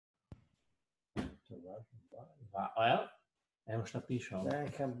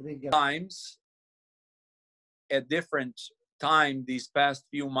Times, at different time these past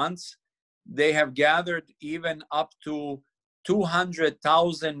few months, they have gathered even up to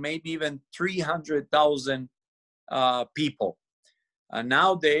 200,000, maybe even 300,000 people.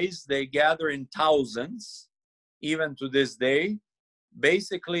 Nowadays, they gather in thousands, even to this day,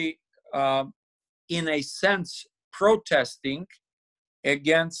 basically, in a sense, protesting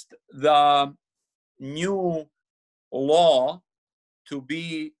against the new law to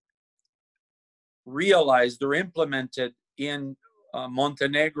be realized or implemented in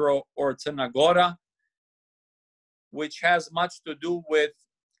Montenegro or Crna Gora, which has much to do with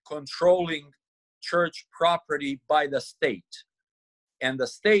controlling church property by the state. And the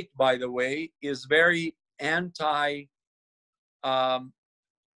state, by the way, is very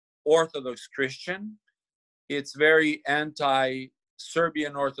anti-Orthodox Christian. It's very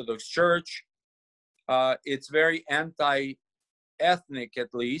anti-Serbian Orthodox Church. It's very anti-ethnic,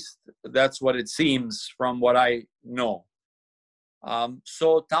 at least. That's what it seems from what I know.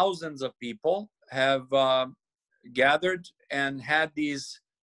 So thousands of people have gathered and had these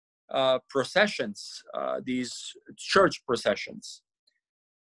processions, these church processions.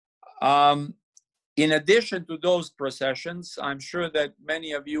 In addition to those processions, I'm sure that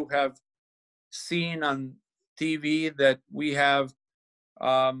many of you have seen on TV that we have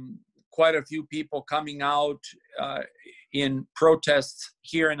quite a few people coming out in protests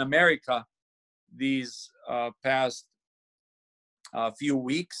here in America these past few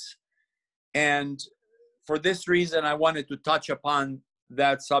weeks. And for this reason, I wanted to touch upon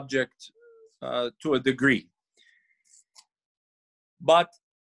that subject to a degree. But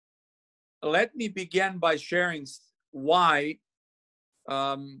let me begin by sharing why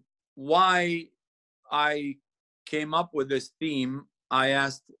I came up with this theme. I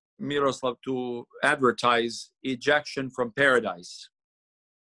asked Miroslav to advertise Ejection from Paradise.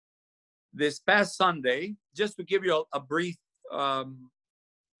 This past Sunday, just to give you a brief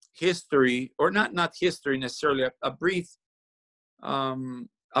history, or not history necessarily, a brief,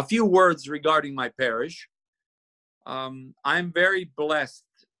 a few words regarding my parish. I'm very blessed.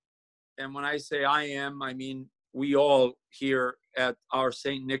 And when I say I am, I mean we all here at our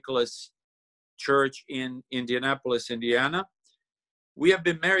St. Nicholas Church in Indianapolis, Indiana. We have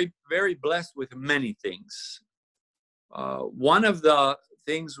been very blessed with many things. One of the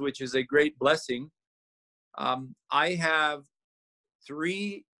things which is a great blessing, I have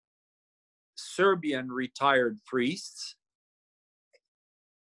 3 Serbian retired priests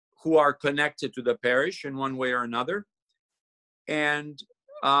who are connected to the parish in one way or another, and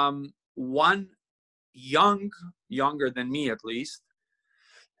one younger than me at least,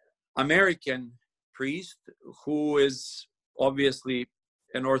 American priest who is obviously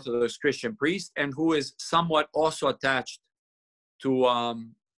an Orthodox Christian priest and who is somewhat also attached to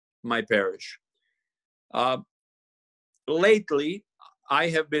my parish. Lately, I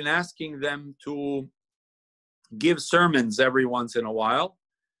have been asking them to give sermons every once in a while,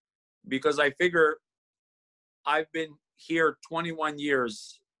 because I figure I've been here 21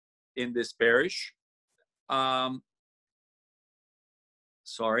 years in this parish.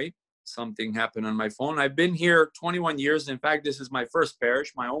 Sorry, something happened on my phone. I've been here 21 years. In fact, this is my first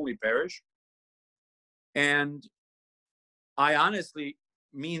parish, my only parish. And I honestly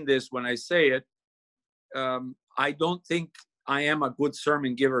mean this when I say it. I don't think I am a good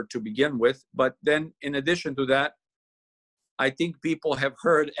sermon giver to begin with, but then in addition to that, I think people have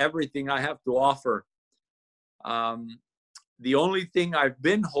heard everything I have to offer. The only thing I've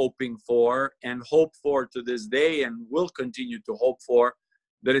been hoping for and hope for to this day and will continue to hope for,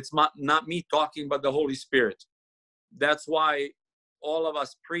 that it's not me talking, but the Holy Spirit. That's why all of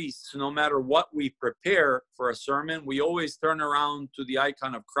us priests, no matter what we prepare for a sermon, we always turn around to the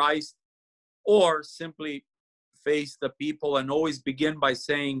icon of Christ or simply face the people and always begin by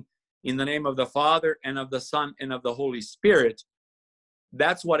saying, in the name of the Father and of the Son and of the Holy Spirit.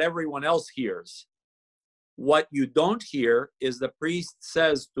 That's what everyone else hears. What you don't hear is the priest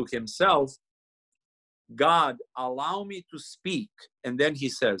says to himself, God, allow me to speak. And then he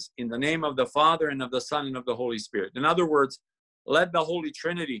says, in the name of the Father and of the Son and of the Holy Spirit. In other words, let the Holy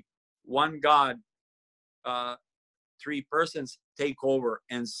Trinity, one God, 3 persons, take over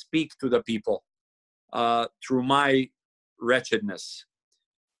and speak to the people through my wretchedness.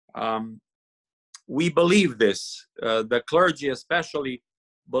 We believe this. The clergy especially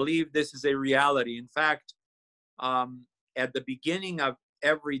believe this is a reality. In fact, at the beginning of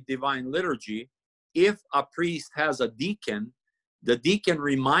every divine liturgy, if a priest has a deacon, the deacon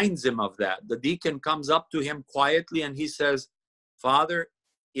reminds him of that. The deacon comes up to him quietly and he says, Father,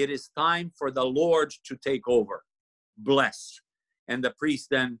 it is time for the Lord to take over. Bless. And the priest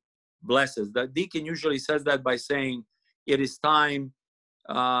then blesses. The deacon usually says that by saying, it is time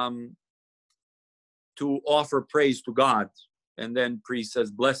to offer praise to God. And then priest says,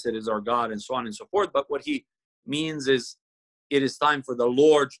 blessed is our God, and so on and so forth. But what he means is, it is time for the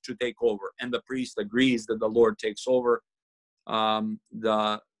Lord to take over. And the priest agrees that the Lord takes over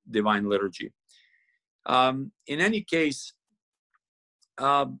the divine liturgy. In any case,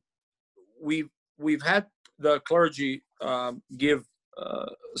 we've had the clergy give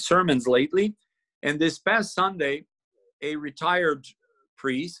sermons lately. And this past Sunday, a retired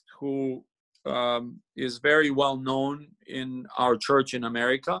priest who is very well known in our church in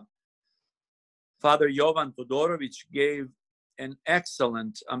America, Father Jovan Todorovic, gave an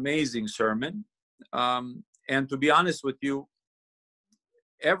excellent, amazing sermon. And to be honest with you,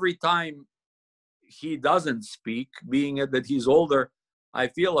 every time he doesn't speak, being that he's older, I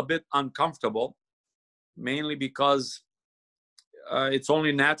feel a bit uncomfortable, mainly because it's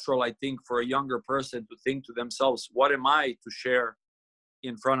only natural, I think, for a younger person to think to themselves, what am I to share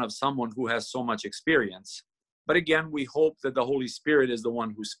in front of someone who has so much experience? But again, we hope that the Holy Spirit is the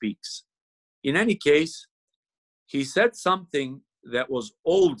one who speaks. In any case, he said something that was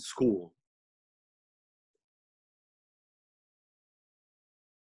old school.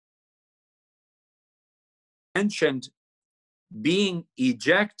 Mentioned being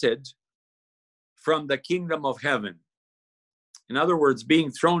ejected from the kingdom of heaven. In other words,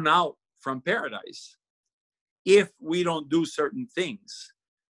 being thrown out from paradise if we don't do certain things,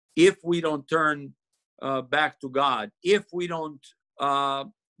 if we don't turn back to God, if we don't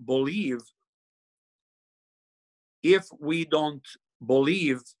believe, if we don't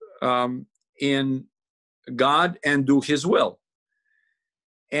believe in God and do His will.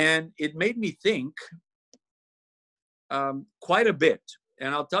 And it made me think quite a bit.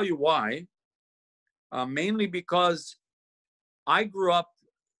 And I'll tell you why. Mainly because I grew up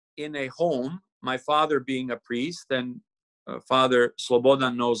in a home, my father being a priest, and Father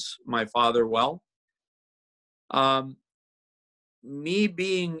Slobodan knows my father well. Me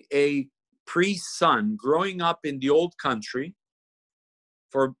being a priest's son, growing up in the old country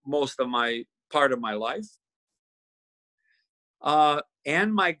for most of my part of my life,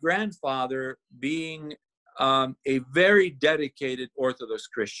 and my grandfather being a very dedicated Orthodox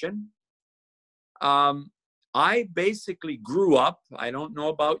Christian. I basically grew up, I don't know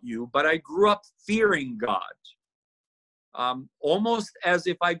about you, but I grew up fearing God, almost as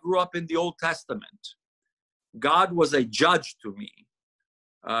if I grew up in the Old Testament. God was a judge to me.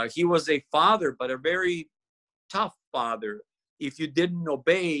 He was a father, but a very tough father. If you didn't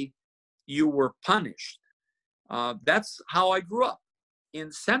obey, you were punished. That's how I grew up.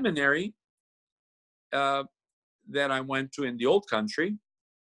 In seminary that I went to in the old country,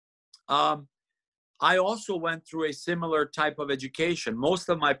 I also went through a similar type of education. Most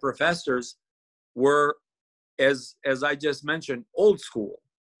of my professors were, as I just mentioned, old school.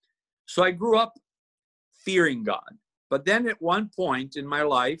 So I grew up fearing God. But then at one point in my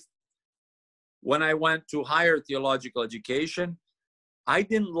life, when I went to higher theological education, I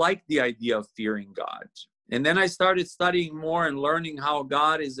didn't like the idea of fearing God. And then I started studying more and learning how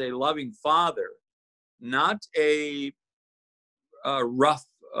God is a loving father, not a rough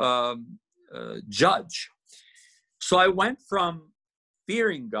judge. So I went from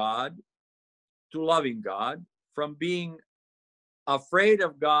fearing God to loving God, from being afraid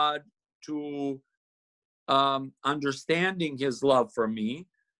of God to understanding His love for me.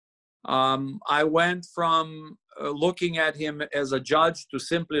 I went from looking at Him as a judge to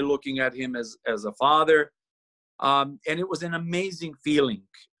simply looking at Him as a father. And it was an amazing feeling.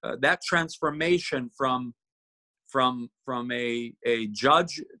 That transformation from a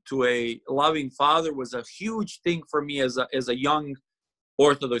judge to a loving father was a huge thing for me as a young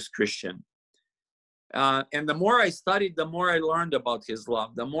Orthodox Christian. And the more I studied, the more I learned about His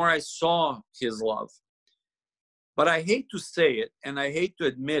love, the more I saw His love. But I hate to say it, and I hate to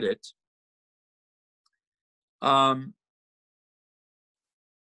admit it,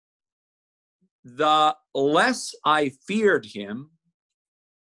 the less I feared Him,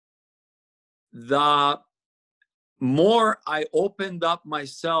 the more I opened up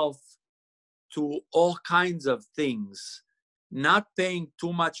myself to all kinds of things, not paying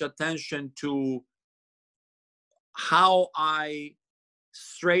too much attention to how I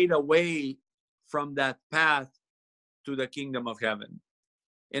strayed away from that path to the kingdom of heaven.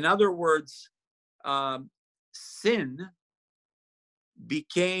 In other words, sin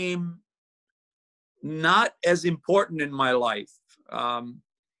became not as important in my life. And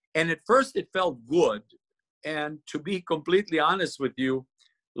at first it felt good. And to be completely honest with you,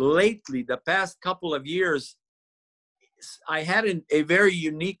 lately, the past couple of years, I had a very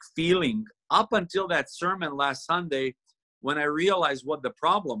unique feeling up until that sermon last Sunday when I realized what the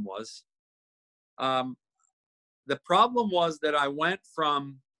problem was. The problem was that I went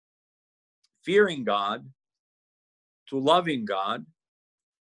from fearing God to loving God,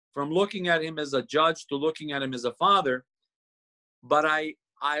 from looking at him as a judge to looking at him as a father. But I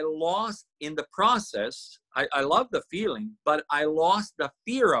lost in the process. I love the feeling, but I lost the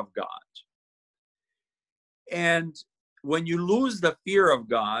fear of God. And when you lose the fear of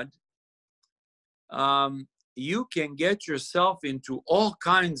God, you can get yourself into all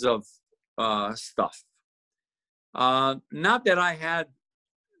kinds of stuff. Not that I had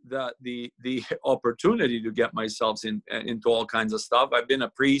the opportunity to get myself into all kinds of stuff. I've been a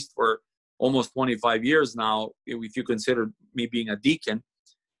priest for almost 25 years now, if you consider me being a deacon.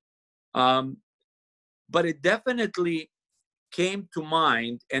 But it definitely came to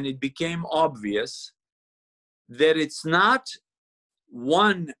mind, and it became obvious that it's not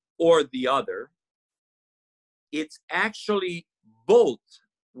one or the other. It's actually both,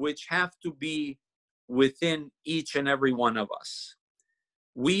 which have to be within each and every one of us.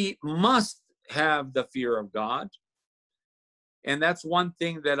 We must have the fear of God. And that's one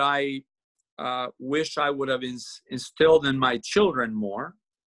thing that I wish I would have instilled in my children more,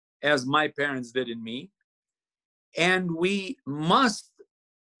 as my parents did in me. And we must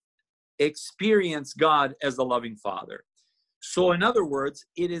experience God as a loving Father. So in other words,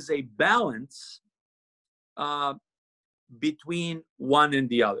 it is a balance between one and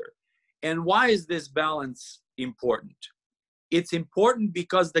the other. And why is this balance important? It's important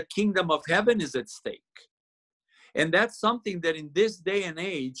because the kingdom of heaven is at stake. And that's something that in this day and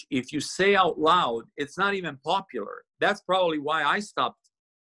age, if you say out loud, it's not even popular. That's probably why I stopped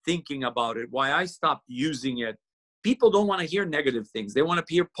thinking about it, why I stopped using it. People don't want to hear negative things. They want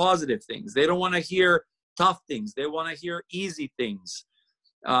to hear positive things. They don't want to hear tough things. They want to hear easy things.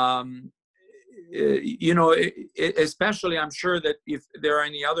 Especially, I'm sure that if there are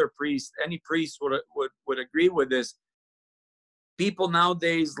any other priests, any priest would agree with this. People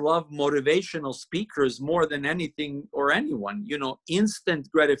nowadays love motivational speakers more than anything or anyone, instant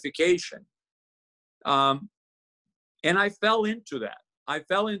gratification. And I fell into that. I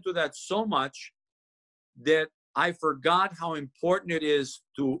fell into that so much that I forgot how important it is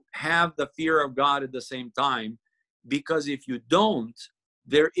to have the fear of God at the same time, because if you don't,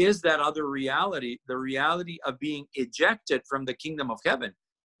 there is that other reality, the reality of being ejected from the kingdom of heaven,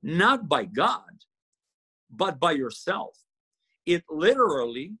 not by God, but by yourself. It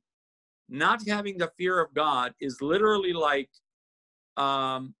literally, not having the fear of God is literally like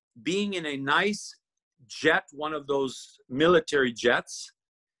being in a nice jet, one of those military jets,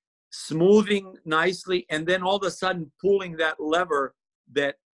 smoothing nicely, and then all of a sudden pulling that lever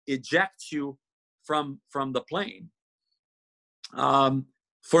that ejects you from the plane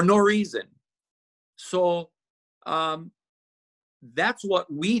for no reason. So that's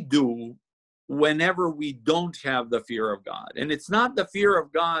what we do whenever we don't have the fear of God. And it's not the fear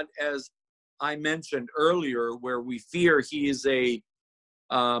of God, as I mentioned earlier, where we fear he is a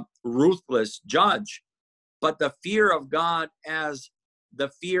ruthless judge, but the fear of God as the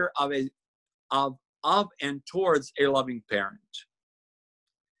fear of and towards a loving parent.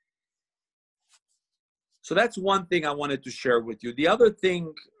 So that's one thing I wanted to share with you. The other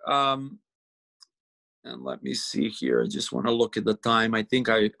thing, and let me see here. I just want to look at the time. I think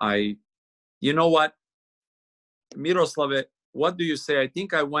you know what, Miroslave, what do you say? I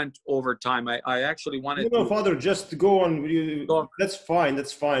think I went over time. I actually wanted to... Father, just go on. That's fine.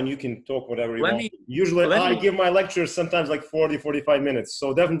 That's fine. You can talk whatever you want. Usually I give my lectures sometimes like 40, 45 minutes.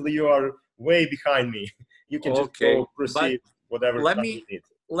 So definitely you are way behind me. You can just go proceed, whatever time you need.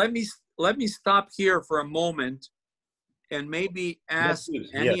 Let me stop here for a moment and maybe ask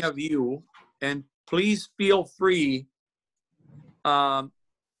any of you, and please feel free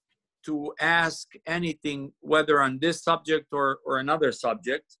to ask anything, whether on this subject or another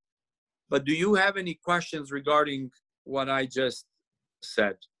subject. But do you have any questions regarding what I just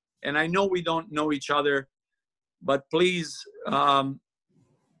said? And I know we don't know each other, but please don't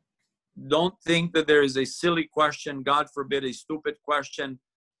think that there is a silly question, God forbid, a stupid question.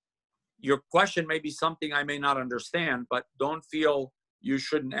 Your question may be something I may not understand, but don't feel you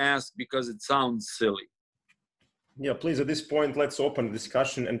shouldn't ask because it sounds silly. Yeah, please, at this point, let's open the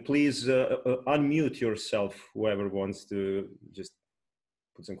discussion, and please unmute yourself, whoever wants to just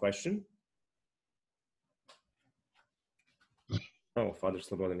put some question. Oh, Father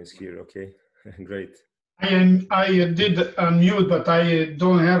Slobodan is here. Okay, great. I did unmute, but I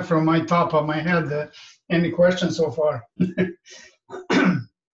don't have from my top of my head any questions so far.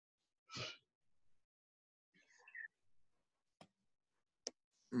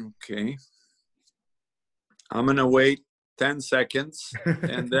 Okay. I'm going to wait 10 seconds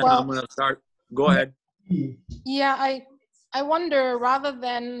and then Well, I'm going to start. Go ahead. Yeah, I wonder, rather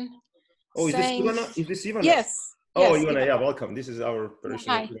than saying... Is this Ivana? Yes. Oh, yes, Ivana, yeah, welcome. This is our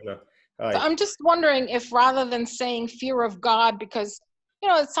parishioner, Ivana. Hi. So I'm just wondering if, rather than saying fear of God, because,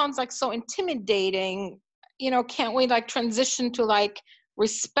 it sounds like so intimidating, can't we like transition to like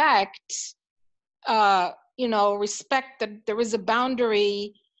respect, respect that there is a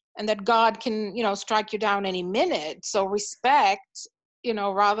boundary and that God can, strike you down any minute. So respect,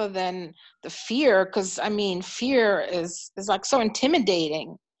 rather than the fear, because I mean, fear is like so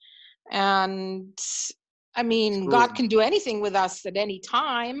intimidating. And I mean, True. God can do anything with us at any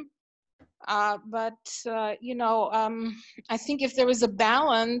time. But I think if there is a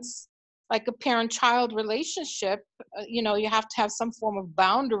balance, like a parent-child relationship, you have to have some form of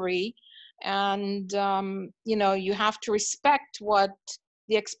boundary, and you have to respect what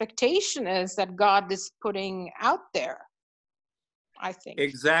the expectation is that God is putting out there, I think.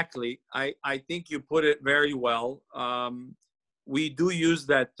 Exactly. I think you put it very well. We do use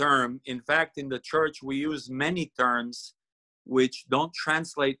that term. In fact, in the church, we use many terms which don't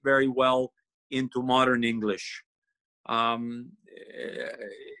translate very well into modern English. In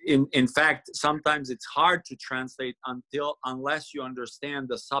fact, sometimes it's hard to translate unless you understand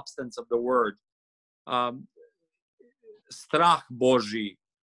the substance of the word. Strach Boží,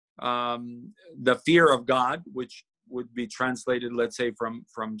 the fear of God, which would be translated, let's say, from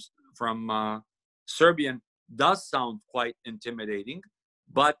Serbian, does sound quite intimidating,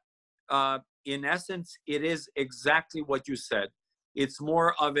 but in essence, it is exactly what you said. It's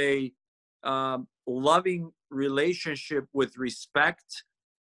more of a loving relationship with respect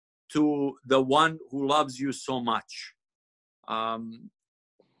to the one who loves you so much.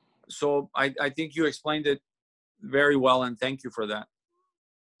 So I think you explained it very well, and thank you for that.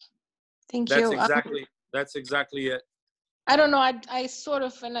 Thank you. That's exactly it. I don't know. I sort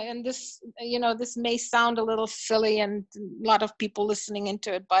of, and this, this may sound a little silly, and a lot of people listening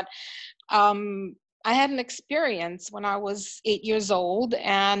into it, but I had an experience when I was 8 years old,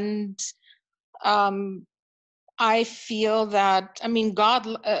 and I feel that, I mean, God,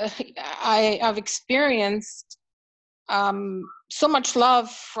 I've experienced so much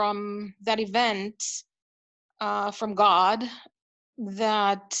love from that event, from God,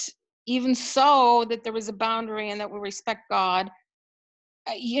 that even so that there is a boundary and that we respect God,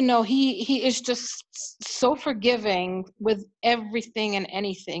 he is just so forgiving with everything and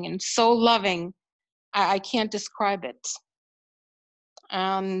anything, and so loving. I can't describe it.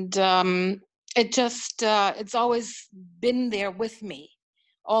 And it just, it's always been there with me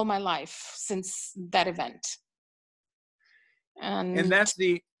all my life since that event. And that's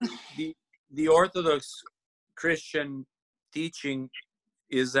the Orthodox Christian teaching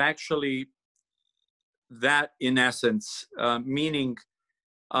is actually that, in essence, meaning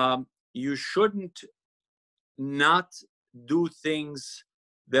you shouldn't not do things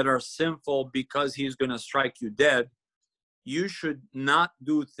that are sinful because he's going to strike you dead. You should not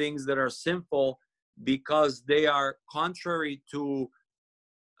do things that are sinful because they are contrary to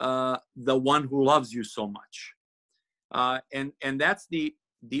the one who loves you so much. And that's the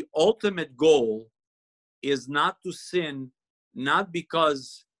ultimate goal, is not to sin, not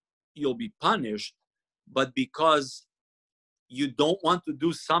because you'll be punished, but because you don't want to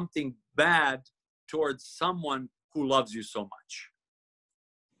do something bad towards someone who loves you so much.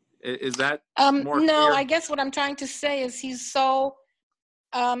 Is that more no, clear? I guess what I'm trying to say is he's so,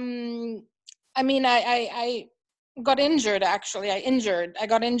 I mean, I got injured, actually. I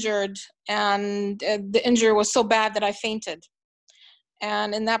got injured, and the injury was so bad that I fainted.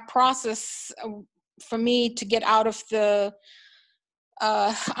 And in that process, for me to get out of the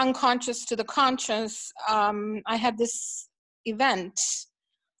unconscious to the conscious, I had this event,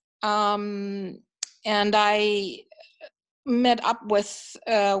 and I met up with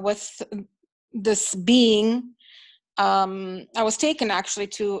this being. I was taken actually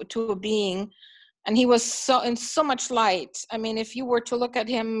to a being, and he was in so much light. I mean, if you were to look at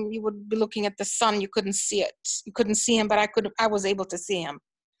him, you would be looking at the sun. You couldn't see it. You couldn't see him, but I was able to see him.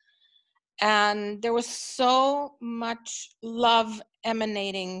 And there was so much love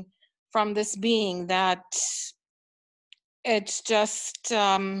emanating from this being that it's just,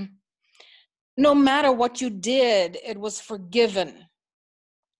 no matter what you did, it was forgiven.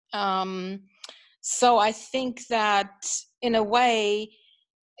 So I think that in a way,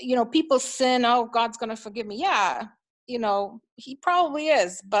 people sin, oh, God's going to forgive me. Yeah, he probably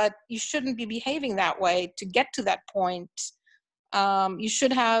is, but you shouldn't be behaving that way to get to that point. You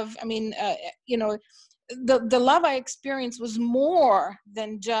should have, the love I experienced was more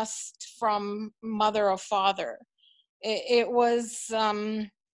than just from mother or father. It was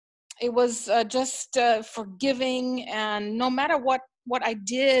just forgiving, and no matter what I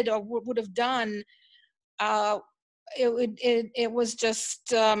did or would have done, it was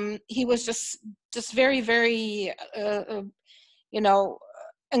just he was just very, very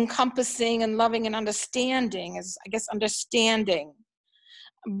encompassing and loving and understanding, is I guess understanding.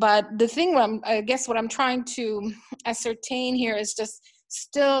 But the thing what I'm trying to ascertain here is just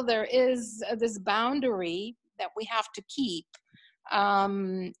still there is this boundary that we have to keep,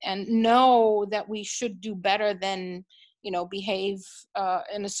 and know that we should do better than behave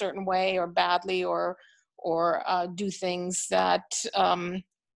in a certain way or badly, or do things that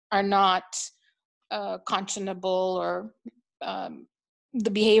are not conscionable, or the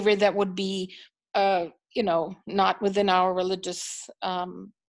behavior that would be not within our religious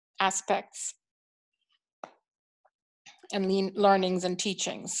aspects and learnings and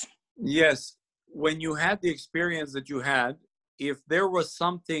teachings. Yes, when you had the experience that you had, if there was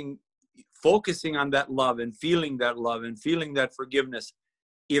something focusing on that love and feeling that forgiveness,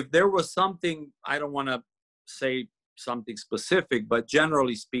 if there was something, I don't want to say something specific, but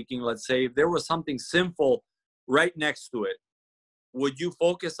generally speaking, let's say if there was something sinful right next to it, would you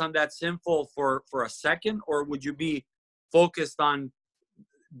focus on that sinful for a second, or would you be focused on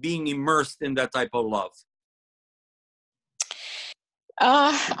being immersed in that type of love?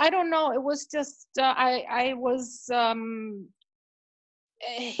 I don't know. It was just I was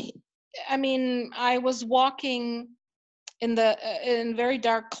I was walking in very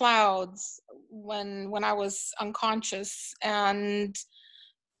dark clouds when I was unconscious, and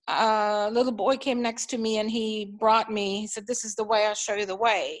a little boy came next to me, and he said, "This is the way, I'll show you the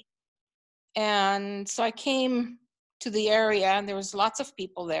way." And so I came to the area, and there was lots of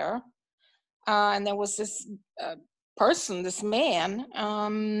people there, and there was this person, this man,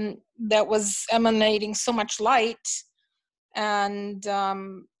 that was emanating so much light, and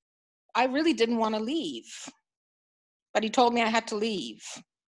I really didn't want to leave, but he told me I had to leave.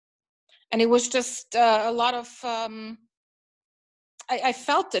 And it was just a lot of I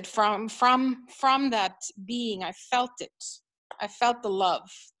felt it from that being. I felt it. I felt the love,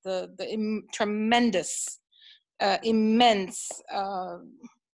 the tremendous, immense,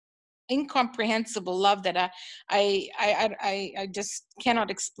 incomprehensible love that I just cannot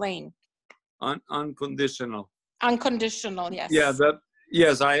explain. Unconditional. Unconditional, yes. Yeah,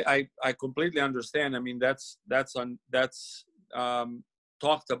 yes, I completely understand. I mean, that's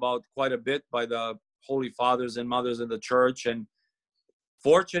talked about quite a bit by the Holy Fathers and Mothers in the Church, and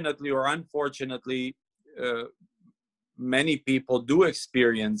fortunately or unfortunately, many people do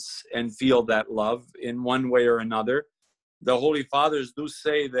experience and feel that love in one way or another. The Holy Fathers do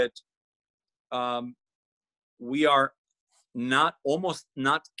say that we are almost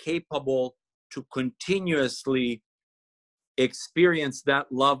not capable to continuously experience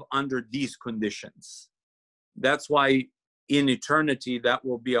that love under these conditions. That's why in eternity that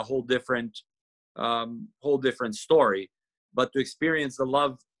will be a whole different story. But to experience the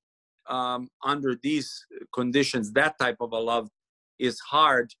love under these conditions, that type of a love, is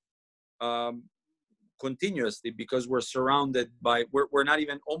hard continuously, because we're surrounded by, we're not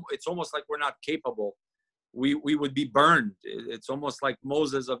even, it's almost like we're not capable. We would be burned. It's almost like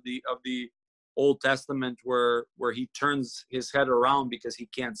Moses of the Old Testament, where he turns his head around because he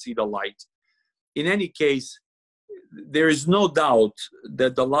can't see the light. In any case, there is no doubt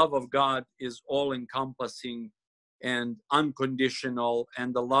that the love of God is all-encompassing and unconditional,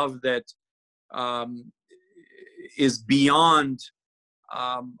 and the love that is beyond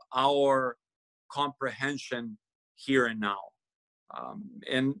our comprehension here and now.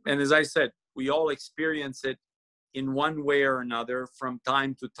 And as I said, we all experience it in one way or another from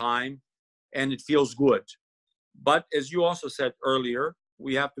time to time, and it feels good. But as you also said earlier,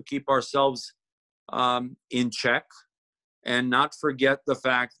 we have to keep ourselves in check and not forget the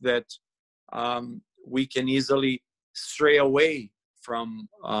fact that we can easily stray away from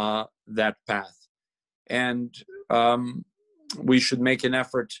that path. And we should make an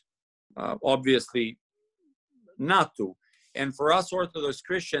effort, obviously, not to. And for us Orthodox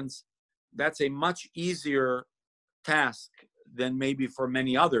Christians, that's a much easier task than maybe for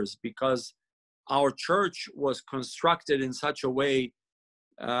many others, because our church was constructed in such a way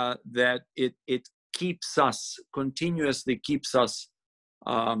that it continuously keeps us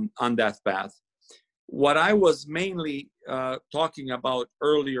on that path. What I was mainly talking about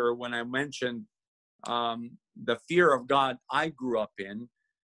earlier when I mentioned the fear of God I grew up in,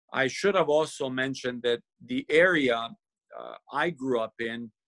 I should have also mentioned that the area I grew up in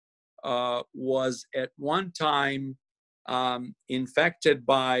was at one time infected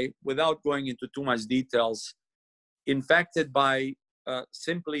by, without going into too much details, infected by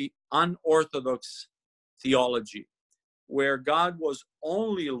simply unorthodox theology, where God was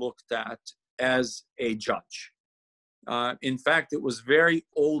only looked at as a judge. In fact, it was very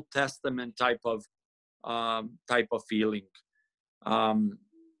Old Testament type of feeling.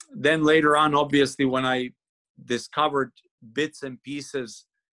 Then later on, obviously, when I discovered bits and pieces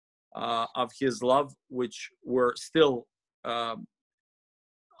of his love, which were still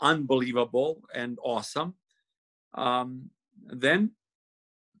unbelievable and awesome, then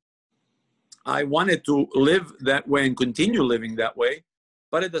I wanted to live that way and continue living that way.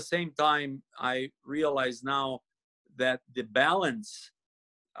 But at the same time, I realize now that the balance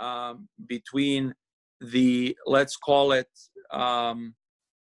between the, let's call it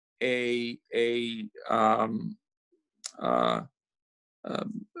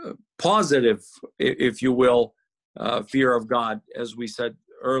positive, if you will, fear of God, as we said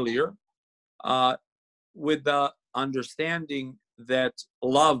earlier, with the understanding that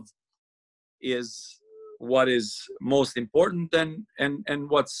love is what is most important and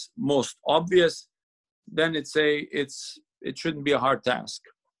what's most obvious, then it shouldn't be a hard task.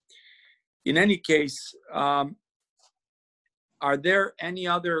 In any case, are there any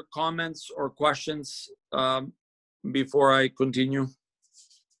other comments or questions before I continue?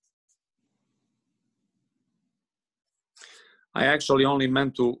 I actually only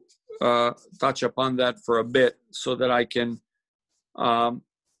meant to touch upon that for a bit so that I can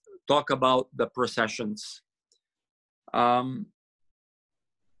talk about the processions. The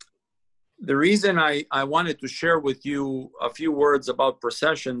reason I wanted to share with you a few words about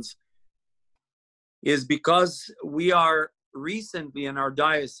processions is because we are recently in our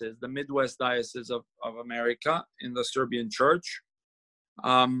diocese, the Midwest Diocese of America, in the Serbian Church,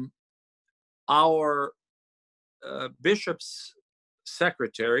 our bishop's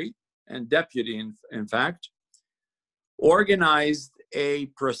secretary and deputy, in fact, organized a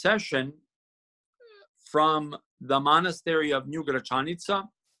procession from the monastery of New Gračanica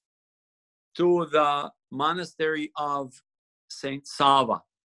to the monastery of Saint Sava,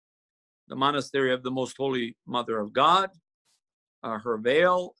 the monastery of the Most Holy Mother of God, her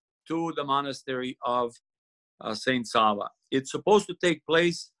veil, to the monastery of Saint Sava. It's supposed to take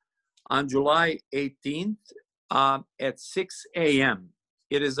place on July 18th at 6 a.m.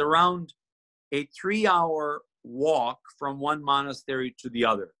 It is around a 3-hour walk from one monastery to the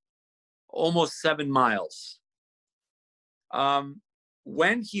other, almost 7 miles.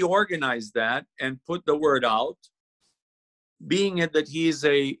 When he organized that and put the word out, being it that he is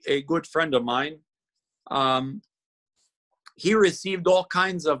a good friend of mine, he received all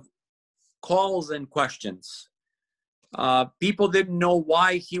kinds of calls and questions. People didn't know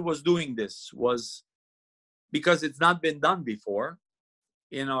why he was doing this. Was because it's not been done before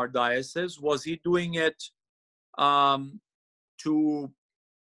in our diocese. Was he doing it to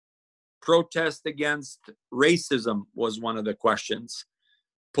protest against racism? Was one of the questions.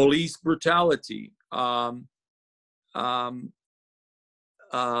 Police brutality,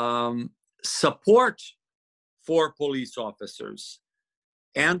 support for police officers,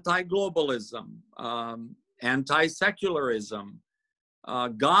 anti-globalism, anti-secularism,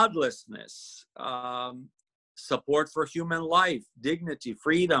 godlessness, support for human life, dignity,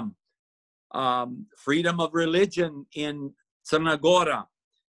 freedom, freedom of religion in Crna Gora,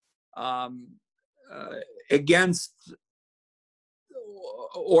 against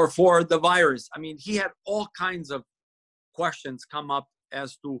or for the virus. I mean, he had all kinds of questions come up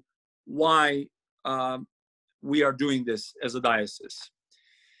as to why we are doing this as a diocese.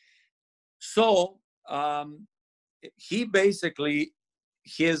 So he basically,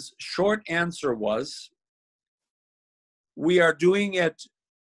 his short answer was, we are doing it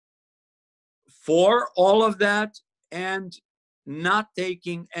for all of that and not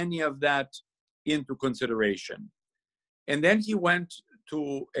taking any of that into consideration. And then he went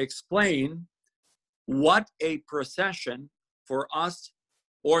to explain what a procession for us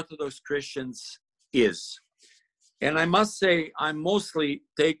Orthodox Christians is. And I must say, I'm mostly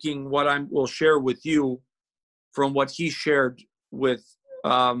taking what I will share with you from what he shared with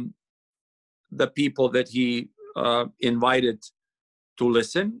the people that he invited to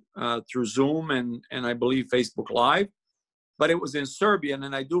listen through Zoom and I believe Facebook Live. But it was in Serbian,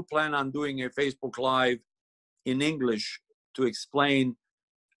 and I do plan on doing a Facebook Live in English to explain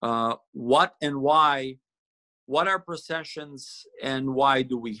what and why, what are processions and why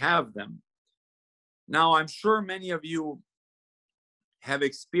do we have them. Now, I'm sure many of you have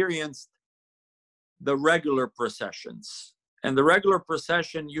experienced the regular processions. And the regular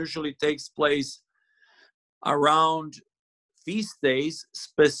procession usually takes place around feast days,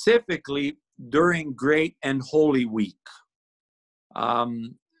 specifically during Great and Holy Week.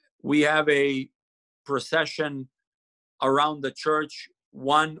 We have a procession around the church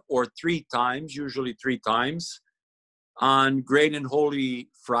 1 or 3 times, usually 3 times, on Great and Holy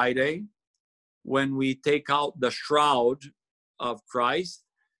Friday, when we take out the shroud of Christ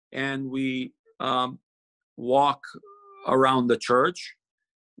and we walk around the church.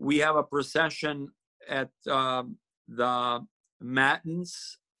 We have a procession at the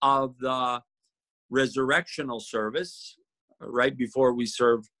matins of the resurrectional service, right before we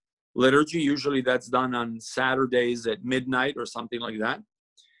serve liturgy. Usually that's done on Saturdays at midnight or something like that.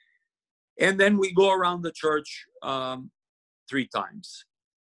 And then we go around the church 3 times.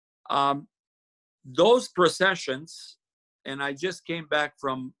 Those processions, and I just came back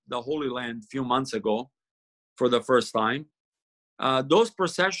from the Holy Land a few months ago for the first time. Those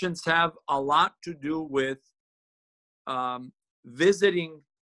processions have a lot to do with visiting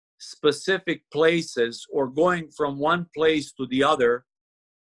specific places or going from one place to the other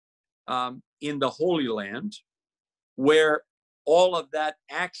in the Holy Land, where all of that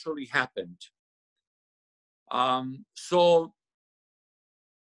actually happened. So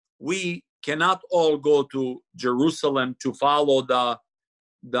we cannot all go to Jerusalem to follow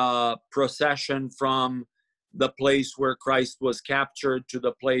the procession from the place where Christ was captured to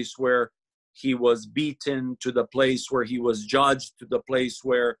the place where he was beaten, to the place where he was judged, to the place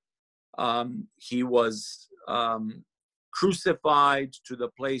where he was crucified, to the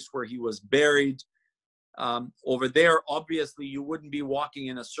place where he was buried. Over there, obviously, you wouldn't be walking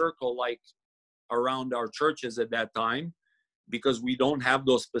in a circle like around our churches at that time, because we don't have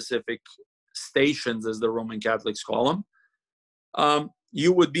those specific stations, as the Roman Catholics call them.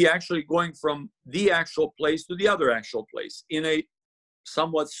 You would be actually going from the actual place to the other actual place in a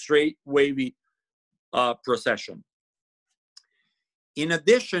somewhat straight, wavy procession. In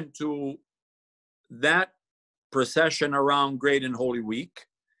addition to that procession around Great and Holy Week,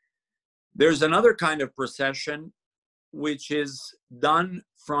 there's another kind of procession which is done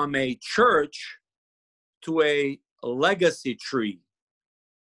from a church to a legacy tree.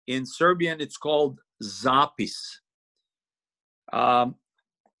 In Serbian, it's called zapis.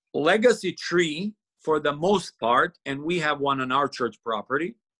 Legacy tree, for the most part, and we have one on our church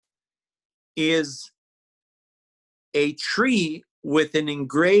property, is a tree with an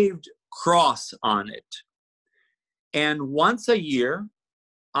engraved cross on it. And once a year,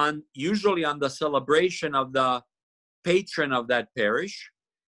 usually on the celebration of the patron of that parish,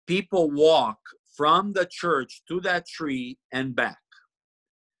 people walk from the church to that tree and back,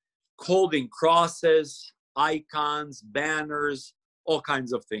 holding crosses, icons, banners, all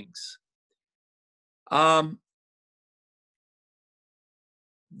kinds of things. The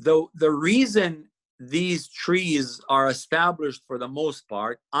reason these trees are established for the most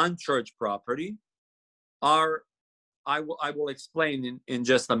part on church property are, I will explain in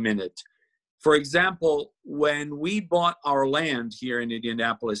just a minute. For example, when we bought our land here in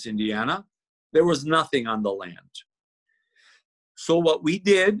Indianapolis, Indiana, there was nothing on the land. So what we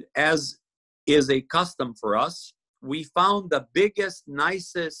did, as is a custom for us, we found the biggest,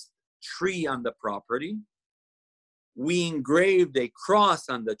 nicest tree on the property. We engraved a cross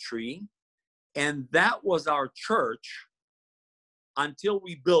on the tree, and that was our church until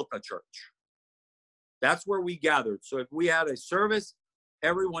we built a church. That's where we gathered. So if we had a service,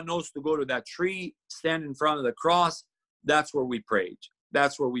 everyone knows to go to that tree, stand in front of the cross. That's where we prayed.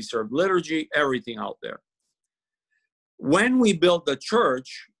 That's where we served liturgy, everything out there. When we built the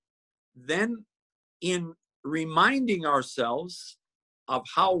church, then in reminding ourselves of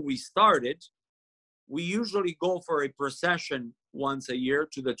how we started, we usually go for a procession once a year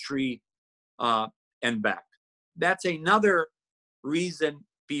to the tree and back. That's another reason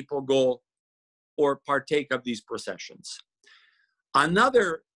people go or partake of these processions.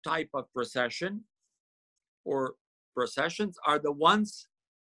 Another type of procession or processions are the ones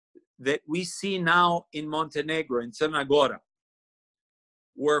that we see now in Montenegro, in Crna Gora,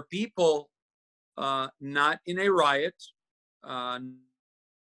 where people, not in a riot,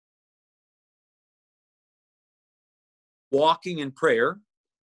 walking in prayer,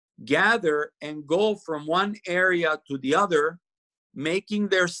 gather and go from one area to the other, making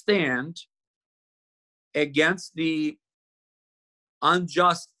their stand against the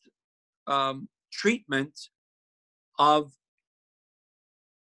unjust treatment of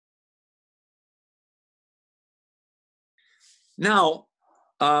now.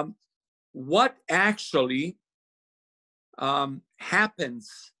 What actually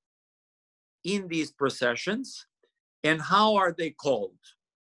happens in these processions And how are they called?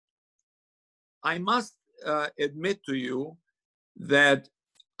 I must admit to you that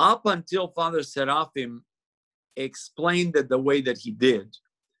up until Father Seraphim explained it the way that he did,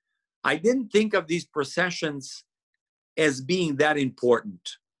 I didn't think of these processions as being that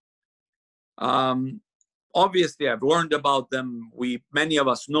important. Obviously, I've learned about them. Many of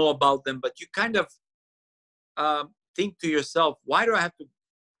us know about them, but you kind of think to yourself, why do I have to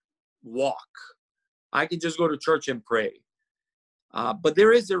walk? I can just go to church and pray. But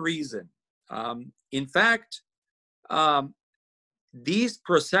there is a reason. In fact, these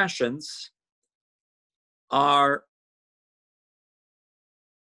processions are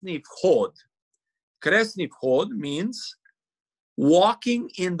Nivchod. Kres Nivchod means walking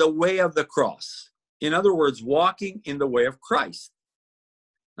in the way of the cross. In other words, walking in the way of Christ.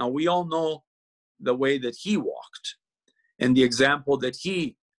 Now, we all know the way that he walked and the example that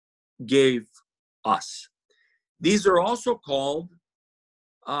he gave us. These are also called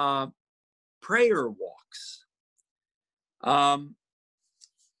prayer walks.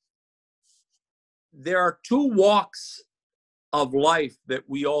 There are two walks of life that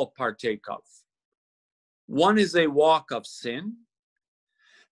we all partake of. One is a walk of sin,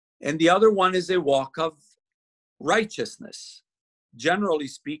 and the other one is a walk of righteousness. Generally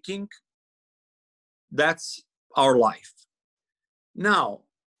speaking, that's our life. Now,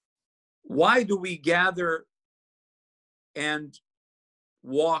 why do we gather and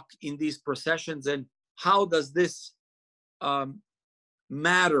walk in these processions, and how does this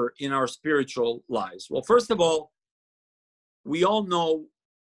matter in our spiritual lives? Well, first of all, we all know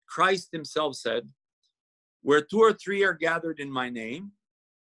Christ himself said, where two or three are gathered in my name,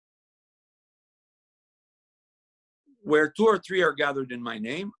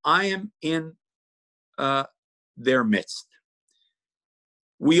 I am in their midst.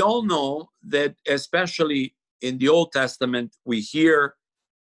 We all know that, especially in the Old Testament, we hear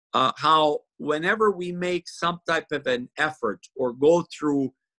how whenever we make some type of an effort or go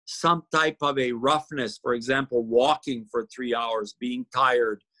through some type of a roughness, for example, walking for 3 hours, being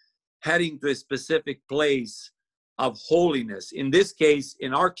tired, heading to a specific place of holiness. In this case,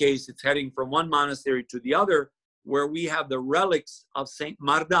 in our case, it's heading from one monastery to the other, where we have the relics of Saint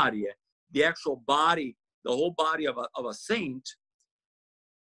Mardarie, the actual body, the whole body of a saint.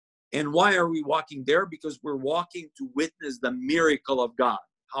 And why are we walking there? Because we're walking to witness the miracle of God.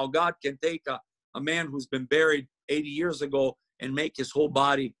 How God can take a man who's been buried 80 years ago and make his whole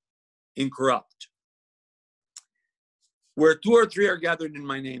body incorrupt. Where two or three are gathered in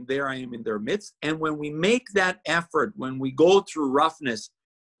my name, there I am in their midst. And when we make that effort, when we go through roughness,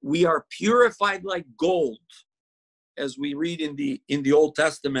 we are purified like gold. As we read in the Old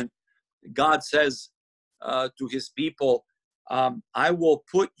Testament, God says to his people, I will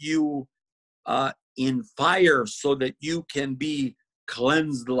put you in fire so that you can be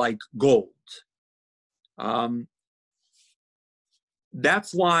cleansed like gold.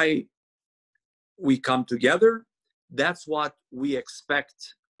 That's why we come together. That's what we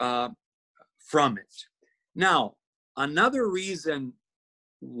expect from it. Now, another reason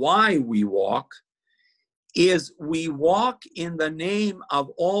why we walk is we walk in the name of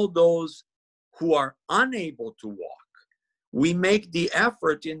all those who are unable to walk. We make the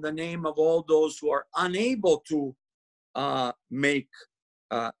effort in the name of all those who are unable to make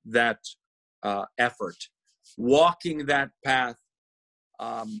that effort, walking that path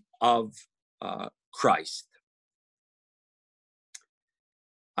of Christ.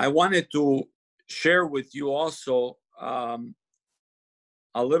 I wanted to share with you also a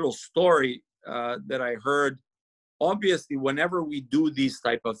little story that I heard. Obviously, whenever we do these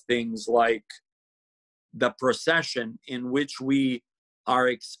type of things, like the procession, in which we are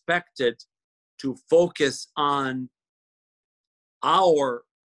expected to focus on our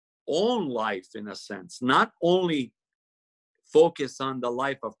own life, in a sense, not only focus on the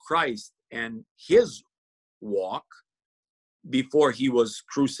life of Christ and his walk before he was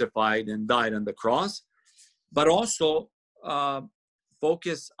crucified and died on the cross, but also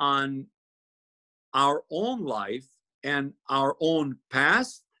focus on our own life and our own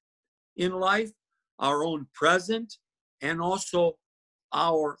past in life, our own present, and also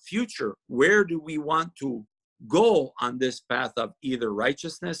our future. Where do we want to go on this path of either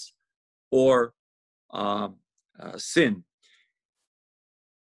righteousness or sin?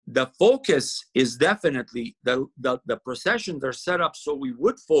 The focus is definitely, the processions are set up so we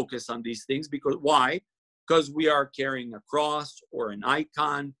would focus on these things. Because why? Because we are carrying a cross or an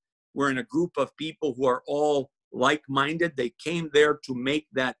icon. We're in a group of people who are all like-minded. They came there to make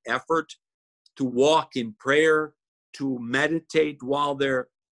that effort, to walk in prayer, to meditate while they're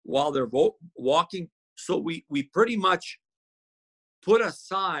walking, So we pretty much put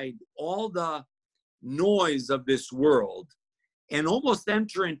aside all the noise of this world and almost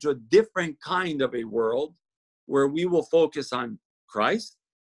enter into a different kind of a world where we will focus on Christ,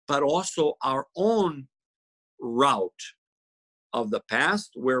 but also our own route of the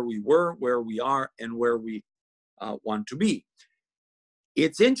past, where we were, where we are, and where we want to be.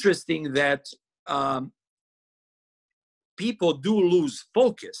 It's interesting that people do lose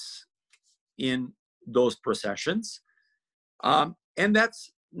focus in those processions, and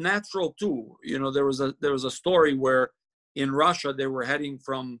that's natural too. You know, there was a story where in Russia they were heading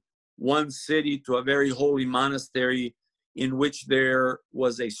from one city to a very holy monastery in which there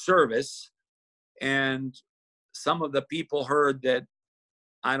was a service, and some of the people heard that,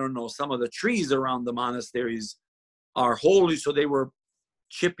 I don't know, some of the trees around the monasteries are holy, so they were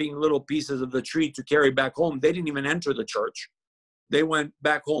chipping little pieces of the tree to carry back home. They didn't even enter the church. They went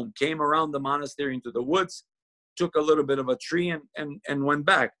back home, came around the monastery into the woods, took a little bit of a tree and went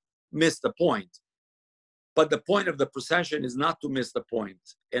back. Missed the point. But the point of the procession is not to miss the point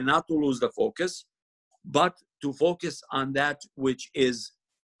and not to lose the focus, but to focus on that which is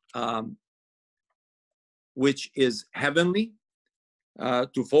heavenly,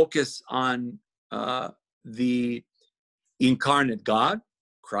 to focus on the incarnate God,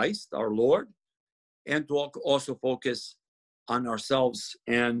 Christ, our Lord, and to also focus on ourselves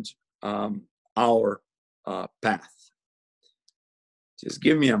and our path. Just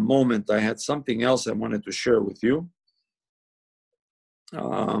give me a moment. I had something else I wanted to share with you.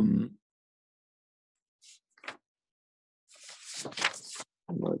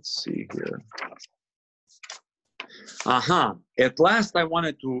 Let's see here. At last, I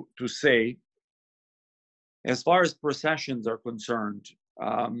wanted to say, as far as processions are concerned,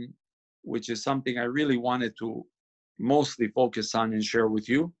 which is something I really wanted to mostly focus on and share with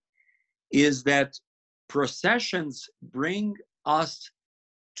you, is that processions bring us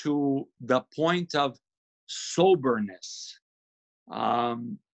to the point of soberness,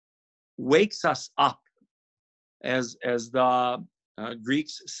 wakes us up, as the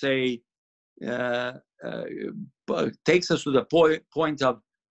Greeks say, takes us to the point of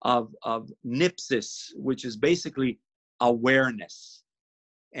nipsis, which is basically awareness.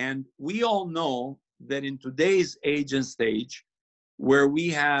 And we all know that in today's age and stage, where we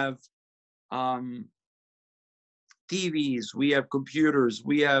have TVs, we have computers,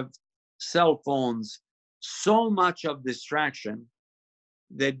 we have cell phones, so much of distraction,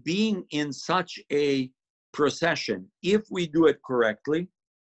 that being in such a procession, if we do it correctly,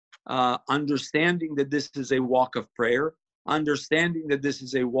 understanding that this is a walk of prayer, understanding that this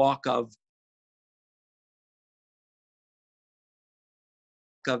is a walk of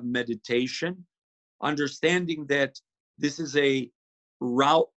meditation, understanding that this is a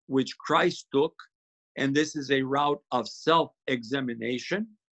route which Christ took, and this is a route of self-examination,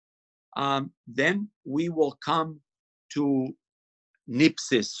 then we will come to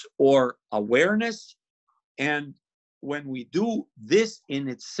nipsis, or awareness. And when we do, this in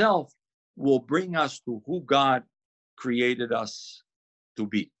itself will bring us to who God created us to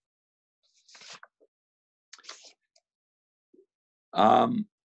be.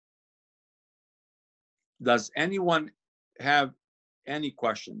 Does anyone have any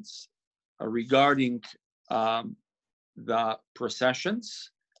questions regarding the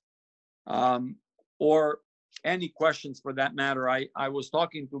processions, or any questions for that matter? I was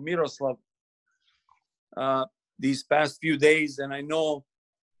talking to Miroslav these past few days, and I know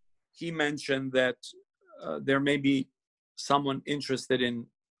he mentioned that there may be someone interested in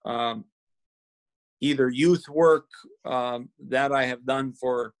either youth work that I have done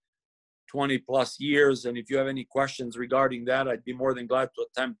for 20 plus years, and if you have any questions regarding that, I'd be more than glad to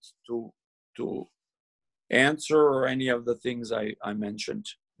attempt to answer, or any of the things I mentioned.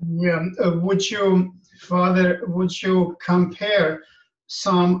 Yeah, would you compare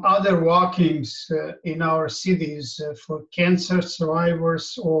some other walkings in our cities for cancer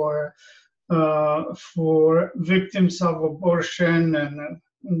survivors, or for victims of abortion, and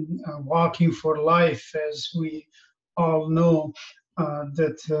walking for life, as we all know,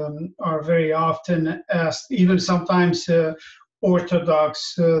 that are very often asked? Even sometimes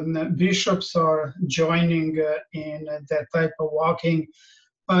Orthodox bishops are joining in that type of walking,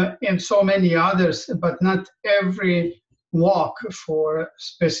 and so many others, but not every walk for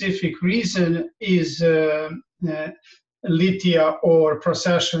specific reason is litia or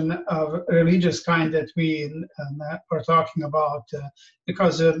procession of religious kind that we are talking about,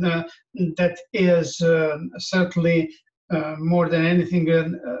 because that is certainly more than anything a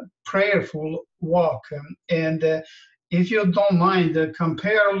prayerful walk. And if you don't mind,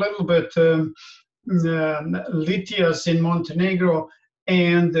 compare a little bit Litanies in Montenegro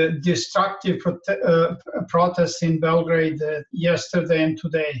and destructive protests in Belgrade yesterday and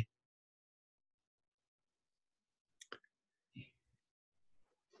today?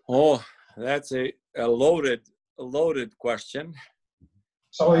 Oh, that's a loaded question.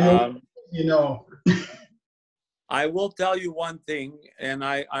 So you know. I will tell you one thing, and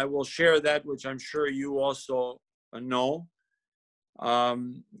I will share that, which I'm sure you also know.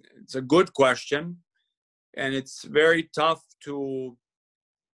 It's a good question, and it's very tough to.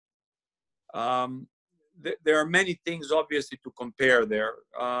 There are many things, obviously, to compare there.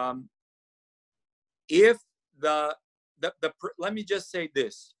 If let me just say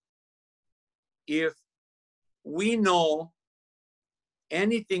this: if we know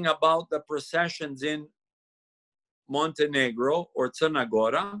anything about the processions in Montenegro or Crna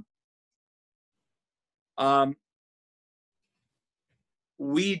Gora,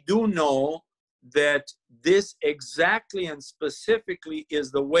 we do know that this exactly and specifically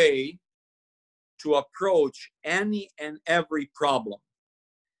is the way to approach any and every problem.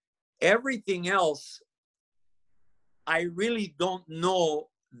 Everything else, I really don't know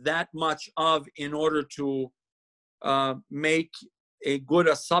that much of in order to make a good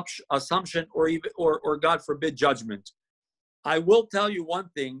assumption or God forbid judgment. I will tell you one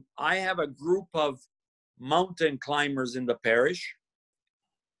thing. I have a group of mountain climbers in the parish,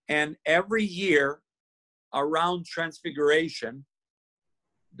 and every year around Transfiguration,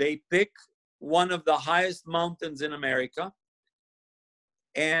 they pick one of the highest mountains in America,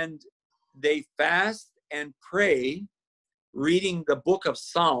 and they fast and pray, reading the book of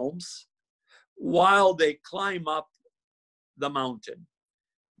Psalms while they climb up the mountain.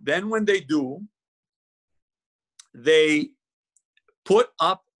 Then when they do, they put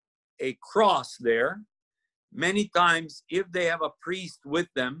up a cross there. Many times, if they have a priest with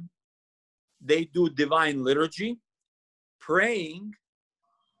them, they do divine liturgy, praying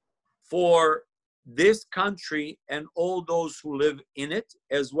for this country and all those who live in it,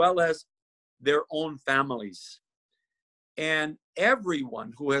 as well as their own families. And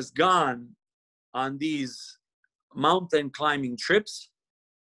everyone who has gone on these mountain climbing trips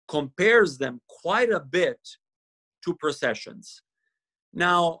compares them quite a bit to processions.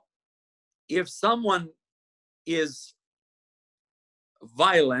 Now, if someone is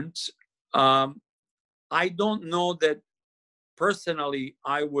violent, I don't know that personally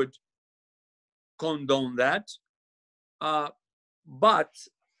I would condone that, but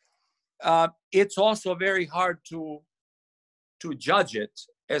it's also very hard to judge it,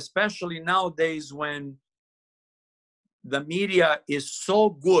 especially nowadays when the media is so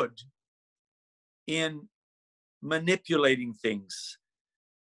good in manipulating things.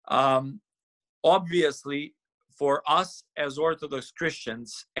 Obviously, for us as Orthodox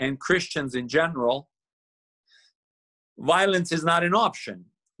Christians and Christians in general, violence is not an option.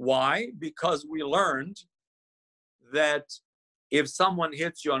 Why? Because we learned that if someone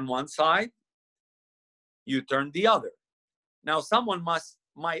hits you on one side, you turn the other. Now, someone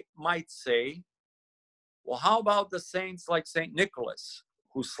might say, well, how about the saints like St. Nicholas,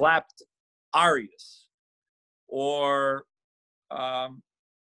 who slapped Arius? Or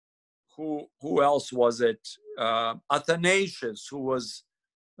who else was it? Athanasius, who was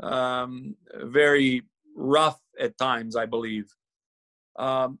very rough at times, I believe.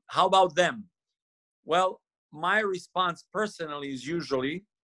 How about them? Well, my response personally is usually,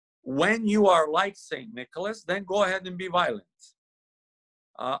 when you are like St. Nicholas, then go ahead and be violent.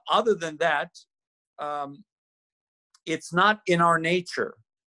 Other than that, it's not in our nature.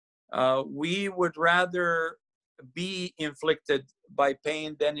 We would rather be inflicted by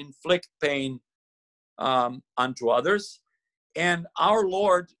pain than inflict pain unto others. And our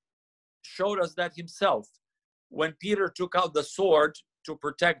Lord showed us that himself. When Peter took out the sword to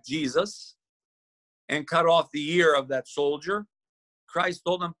protect Jesus and cut off the ear of that soldier, Christ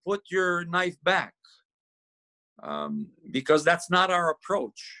told him, put your knife back, because that's not our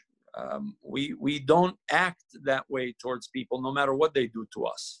approach. We don't act that way towards people, no matter what they do to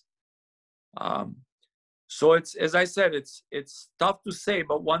us. So it's, as I said, it's tough to say,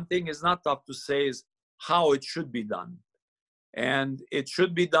 but one thing is not tough to say is how it should be done. And it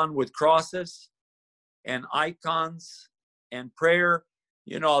should be done with crosses and icons and prayer.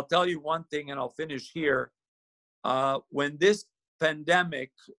 You know, I'll tell you one thing and I'll finish here. When this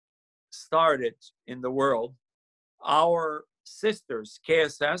pandemic started in the world, our sisters,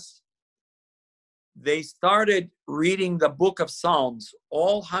 KSS, they started reading the book of Psalms,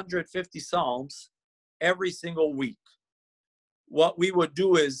 all 150 Psalms, every single week. What we would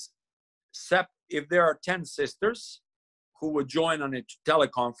do is, if there are 10 sisters who would join on a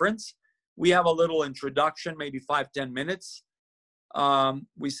teleconference, we have a little introduction, maybe 5-10 minutes.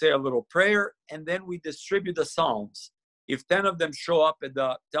 We say a little prayer, and then we distribute the Psalms. If 10 of them show up at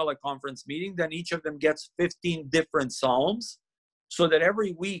the teleconference meeting, then each of them gets 15 different Psalms, so that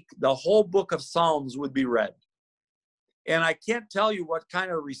every week the whole book of Psalms would be read. And I can't tell you what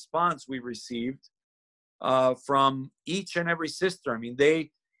kind of response we received from each and every sister. I mean,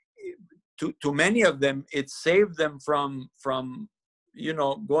 to many of them, it saved them from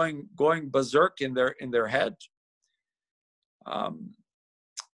going berserk in their head.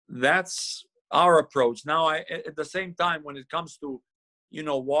 That's our approach. Now, at the same time, when it comes to,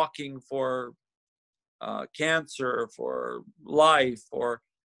 walking for cancer, for life, or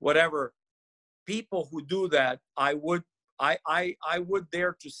whatever, people who do that, I would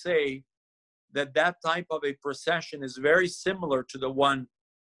dare to say that type of a procession is very similar to the one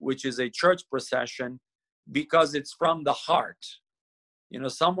which is a church procession, because it's from the heart.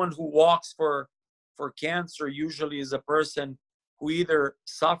 Someone who walks for cancer usually is a person who either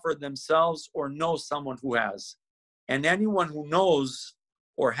suffered themselves or knows someone who has. And anyone who knows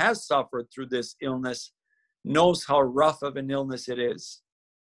or has suffered through this illness knows how rough of an illness it is.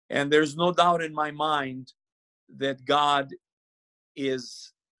 And there's no doubt in my mind that God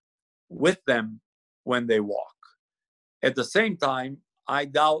is with them when they walk. At the same time, I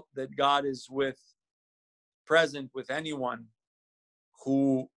doubt that God is present with anyone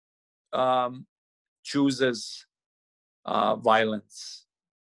who chooses violence.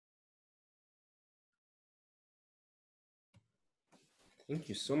 Thank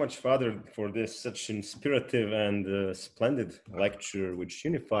you so much, Father, for this such inspirative and splendid lecture, which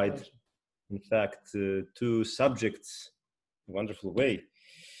unified, in fact, two subjects in a wonderful way.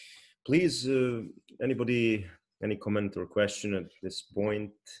 Please, anybody, any comment or question at this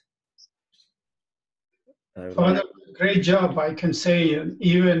point? Father, great job. I can say,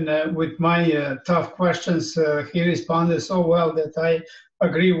 even with my tough questions, he responded so well that I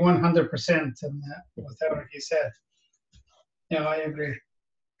agree 100% in whatever he said. Yeah, I agree.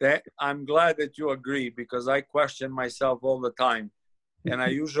 I'm glad that you agree, because I question myself all the time. And I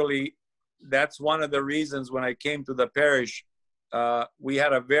usually, that's one of the reasons when I came to the parish, we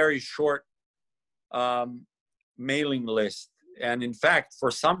had a very short mailing list. And in fact,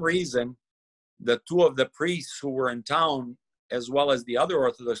 for some reason, the two of the priests who were in town, as well as the other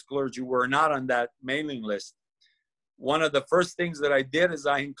Orthodox clergy, were not on that mailing list. One of the first things that I did is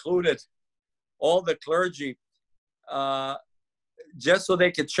I included all the clergy just so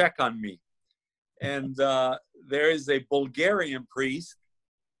they could check on me. And there is a Bulgarian priest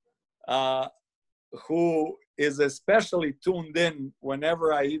who is especially tuned in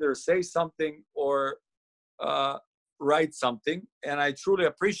whenever I either say something or write something. And I truly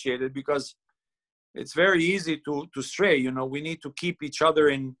appreciate it, because it's very easy to stray. We need to keep each other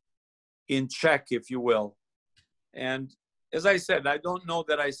in check, if you will. And as I said, I don't know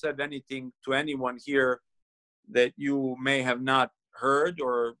that I said anything to anyone here that you may have not heard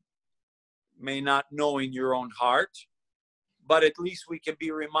or may not know in your own heart, but at least we can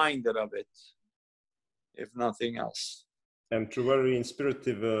be reminded of it, if nothing else. And through very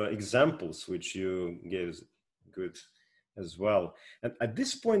inspirative examples, which you gave good as well. And at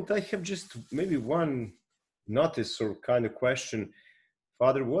this point, I have just maybe one notice or kind of question.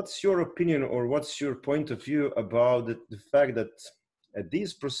 Father, what's your opinion or what's your point of view about the fact that at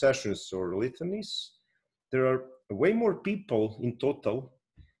these processions or litanies, there are way more people in total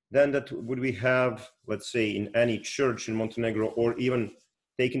than that would we have, let's say, in any church in Montenegro, or even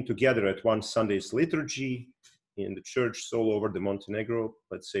taken together at one Sunday's liturgy in the church all over the Montenegro.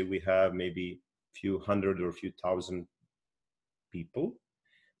 Let's say we have maybe a few hundred or a few thousand people,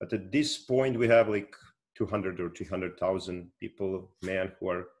 but at this point we have like 200 or 300,000 people, men, who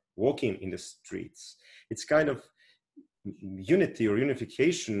are walking in the streets. It's kind of unity or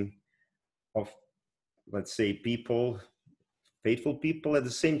unification of, let's say, people, faithful people, at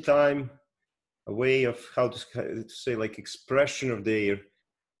the same time a way of how to say, like, expression of their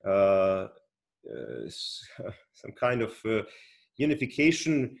some kind of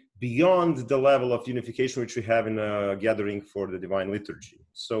unification beyond the level of unification which we have in a gathering for the Divine Liturgy.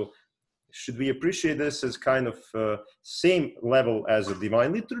 So should we appreciate this as kind of same level as a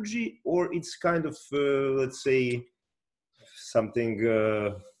Divine Liturgy, or it's kind of, let's say, something,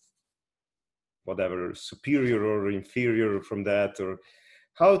 whatever, superior or inferior from that, or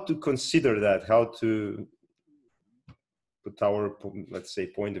how to consider that, how to put our, let's say,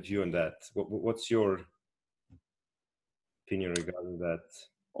 point of view on that? What's your opinion regarding that?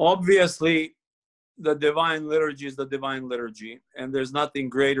 Obviously, the Divine Liturgy is the Divine Liturgy, and there's nothing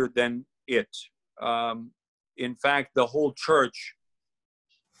greater than it. In fact, the whole church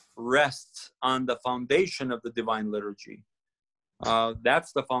rests on the foundation of the divine liturgy.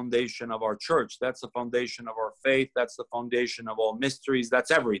 That's the foundation of our church. That's the foundation of our faith. That's the foundation of all mysteries.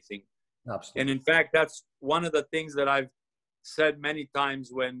 That's everything. Absolutely. And in fact, that's one of the things that I've said many times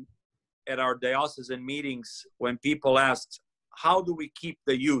when at our diocesan meetings, when people ask, how do we keep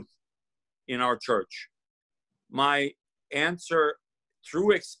the youth in our church? My answer,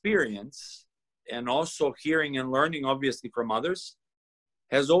 through experience and also hearing and learning, obviously, from others,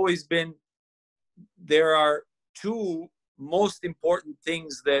 has always been, there are two most important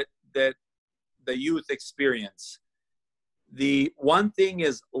things that the youth experience. The one thing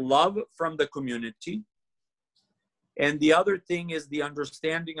is love from the community, and the other thing is the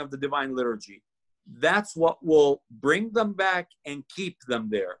understanding of the divine liturgy. That's what will bring them back and keep them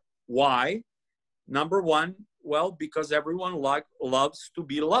there. Why? Number one, well, because everyone loves to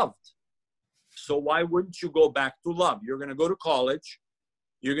be loved. So why wouldn't you go back to love? You're going to go to college,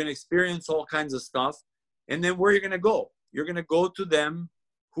 you're going to experience all kinds of stuff, and then where are you going to go? You're going to go to them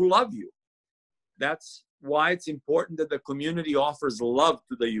who love you. That's why it's important that the community offers love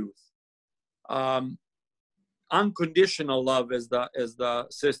to the youth. Unconditional love, as the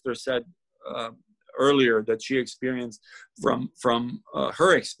sister said earlier, that she experienced from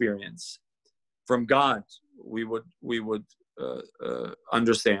her experience from God, we would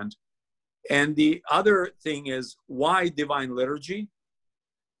understand. And the other thing is, why divine liturgy?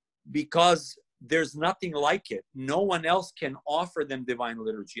 Because there's nothing like it. No one else can offer them divine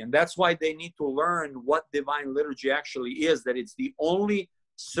liturgy. And that's why they need to learn what divine liturgy actually is, that it's the only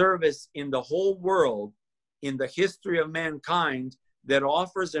service in the whole world, in the history of mankind, that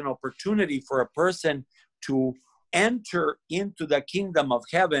offers an opportunity for a person to enter into the kingdom of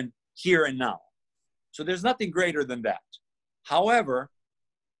heaven here and now. So there's nothing greater than that. However,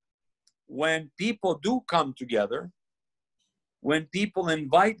 when people do come together, when people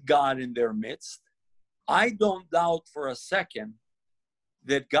invite God in their midst, I don't doubt for a second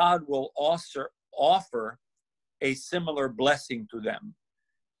that God will also offer a similar blessing to them.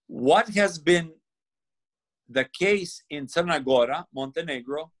 What has been the case in Crna,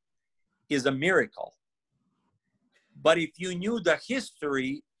 Montenegro, is a miracle. But if you knew the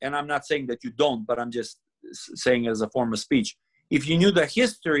history, and I'm not saying that you don't, but I'm just saying as a form of speech, if you knew the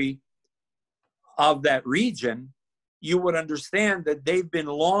history of that region, you would understand that they've been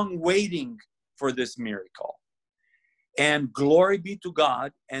long waiting for this miracle. And glory be to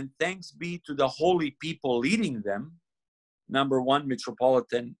God, and thanks be to the holy people leading them. Number one,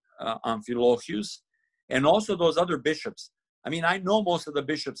 Metropolitan Amphilochius, and also those other bishops. I mean, I know most of the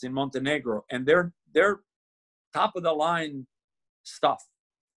bishops in Montenegro, and they're top of the line stuff.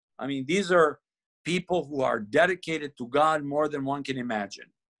 I mean, these are people who are dedicated to God more than one can imagine.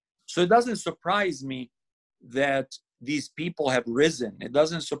 So it doesn't surprise me that these people have risen. It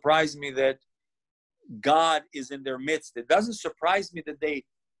doesn't surprise me that God is in their midst. It doesn't surprise me that they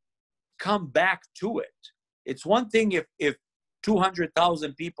come back to it. It's one thing if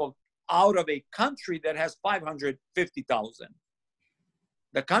 200,000 people out of a country that has 550,000.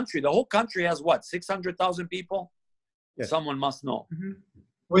 The whole country has what, 600,000 people? Yes. Someone must know. Mm-hmm.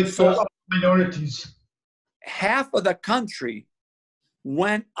 With minorities. Half of the country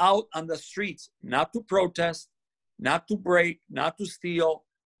went out on the streets, not to protest, not to break, not to steal,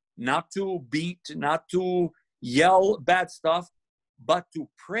 not to beat, not to yell bad stuff, but to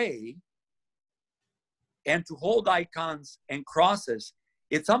pray and to hold icons and crosses.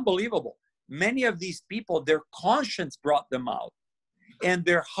 It's unbelievable. Many of these people, their conscience brought them out, and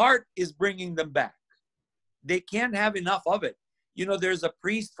their heart is bringing them back. They can't have enough of it. You know, there's a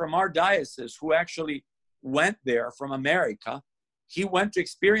priest from our diocese who actually went there from America. He went to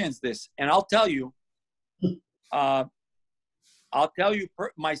experience this. And I'll tell you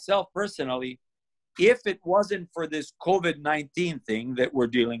myself personally, if it wasn't for this COVID-19 thing that we're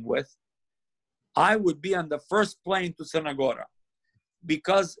dealing with, I would be on the first plane to Crna,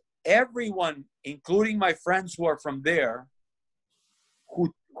 because everyone, including my friends who are from there,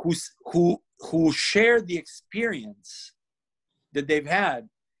 who share the experience that they've had,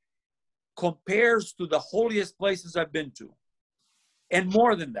 compares to the holiest places I've been to. And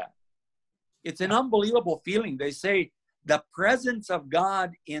more than that, it's an unbelievable feeling. They say the presence of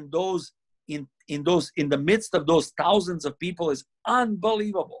God in the midst of those thousands of people is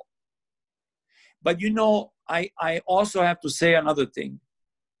unbelievable. But you know, I also have to say another thing.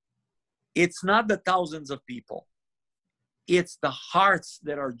 It's not the thousands of people. It's the hearts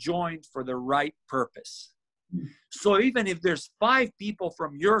that are joined for the right purpose. So even if there's 5 people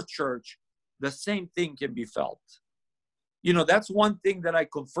from your church, the same thing can be felt. You know, that's one thing that I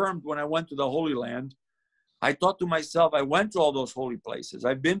confirmed when I went to the Holy Land. I thought to myself, I went to all those holy places.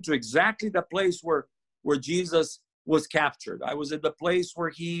 I've been to exactly the place where Jesus was captured. I was at the place where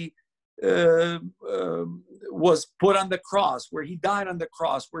he was put on the cross, where he died on the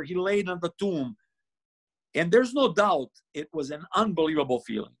cross, where he laid on the tomb. And there's no doubt it was an unbelievable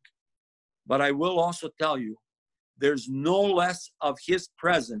feeling. But I will also tell you, there's no less of his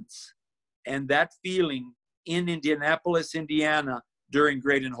presence and that feeling in Indianapolis, Indiana during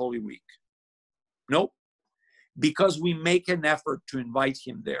Great and Holy Week. Nope. Because we make an effort to invite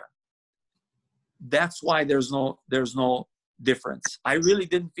him there. That's why there's no difference. I really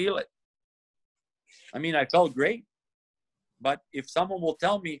didn't feel it. I mean, I felt great. But if someone will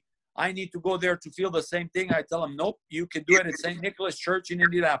tell me I need to go there to feel the same thing, I tell them, nope, you can do it at St. Nicholas Church in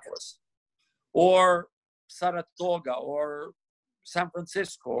Indianapolis, or Saratoga, or San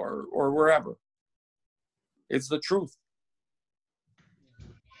Francisco, or wherever. It's the truth.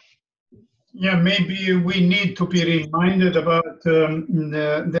 Yeah, maybe we need to be reminded about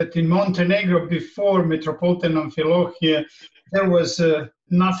that in Montenegro, before Metropolitan Amphilochia, there was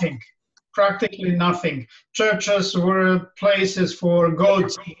nothing, practically nothing. Churches were places for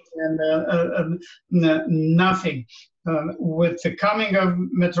goats and nothing. With the coming of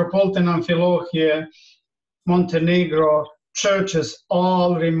Metropolitan Amphilochia, Montenegro, churches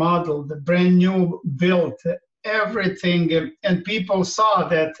all remodeled, brand new built, everything, and people saw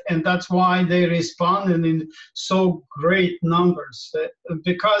that, and that's why they responded in so great numbers,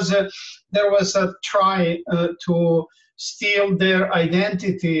 because there was a try to steal their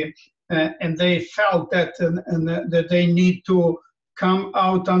identity, and they felt that that they need to come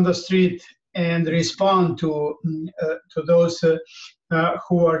out on the street and respond to those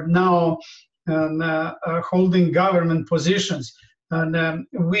who are now holding government positions. And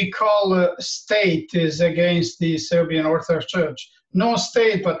we call state is against the Serbian Orthodox Church. No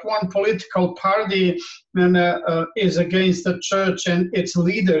state, but one political party is against the church and its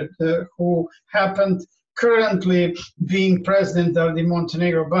leader, who happened currently being president of the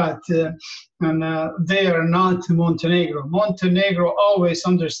Montenegro, but they are not Montenegro. Montenegro always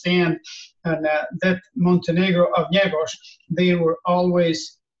understand that Montenegro of Njegoš, they were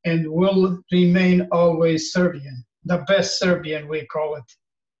always and will remain always Serbian. The best Serbian, we call it.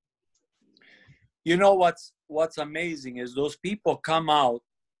 You know what's amazing is those people come out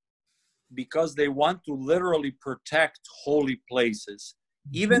because they want to literally protect holy places,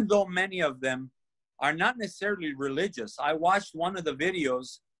 even though many of them are not necessarily religious. I watched one of the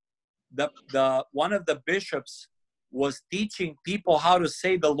videos. One of the bishops was teaching people how to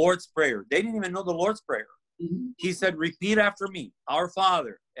say the Lord's Prayer. They didn't even know the Lord's Prayer. He said, repeat after me, our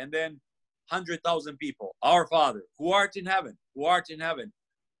Father, and then 100,000 people, our Father, who art in heaven, who art in heaven.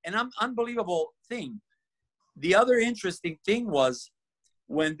 An unbelievable thing. The other interesting thing was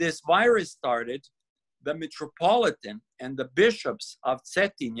when this virus started, the Metropolitan and the bishops of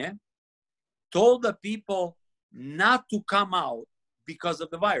Cetinje told the people not to come out because of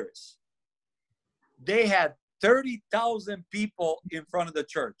the virus. They had 30,000 people in front of the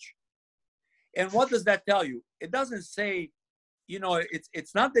church. And what does that tell you? It doesn't say, you know,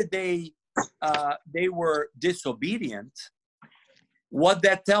 it's not that they were disobedient. What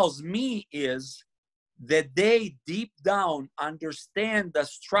that tells me is that they deep down understand the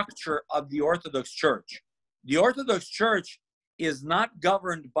structure of the Orthodox Church. The Orthodox Church is not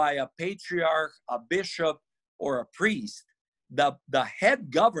governed by a patriarch, a bishop, or a priest. The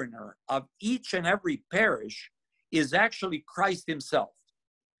head governor of each and every parish is actually Christ himself.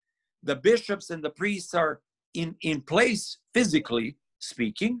 The bishops and the priests are in place physically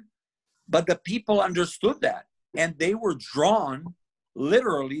speaking, but the people understood that, and they were drawn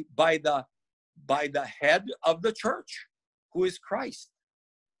literally by the head of the church, who is Christ.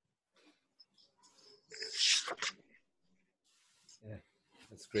 Yeah,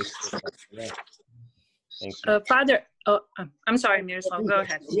 that's great. Yeah. Thank you. Father, I'm sorry, Miroslav, go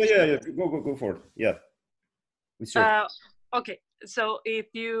ahead. Yeah. Go for it. Yeah. Okay, so if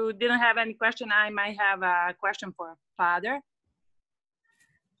you didn't have any question, I might have a question for Father.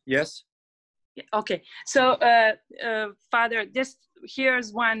 Yes. Okay, so Father, just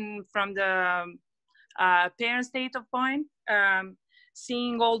here's one from the parent state of point.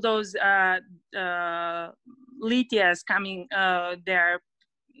 Seeing all those Litanies coming there,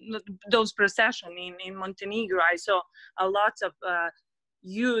 those procession in Montenegro, I saw a lot of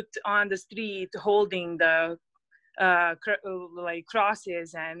youth on the street holding the like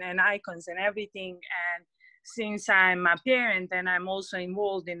crosses and icons and everything. And since I'm a parent and I'm also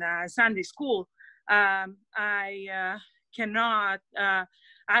involved in a Sunday school, I cannot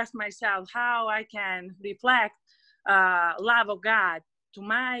ask myself how I can reflect love of God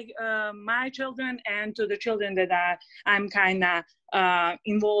my children and to the children that I'm kind of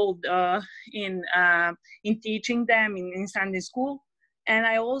involved in teaching them in Sunday school. And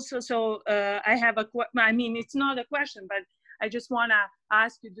I also, I have I mean, it's not a question, but I just want to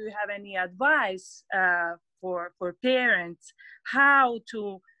ask you, do you have any advice for parents, how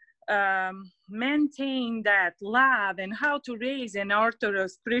to maintain that love and how to raise an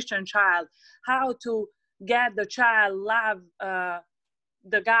Orthodox Christian child, how to get the child love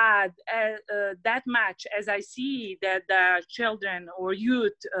the God that much as I see that the children or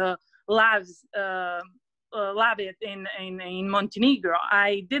youth love it in Montenegro.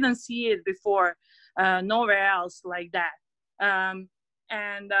 I didn't see it before nowhere else like that.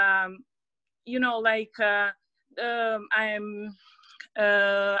 You know, like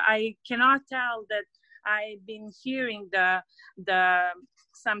I cannot tell that I've been hearing the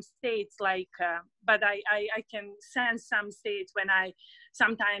some states like, but I can sense some states when I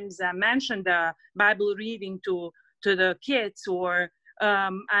sometimes mention the Bible reading to the kids, or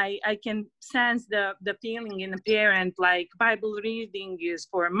I can sense the feeling in a parent like Bible reading is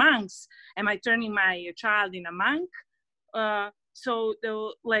for monks. Am I turning my child in a monk?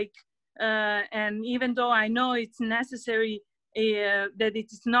 And even though I know it's necessary, that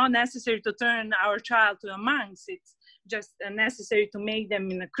it is not necessary to turn our child to a monks, it's just necessary to make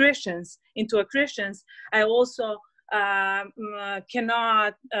them into a Christians. I also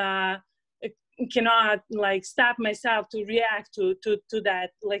cannot like stop myself to react to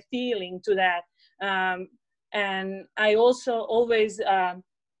that like feeling, to that, and I also always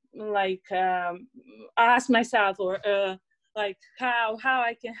ask myself, or like how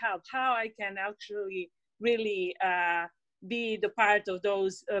I can help, how I can actually really be the part of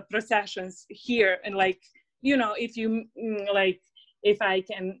those processions here. And like, you know, if you like, if I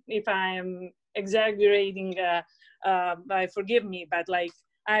am exaggerating, forgive me, but like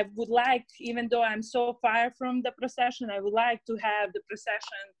I would like, even though I'm so far from the procession, I would like to have the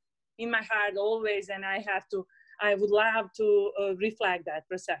procession in my heart always, and I would love to reflect that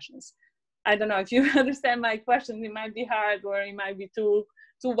processions. I don't know if you understand my question. It might be hard, or it might be too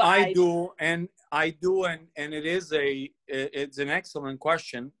wide. I do, and it's an excellent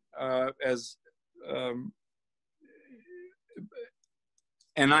question.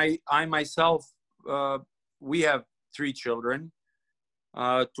 And I myself, we have 3 children,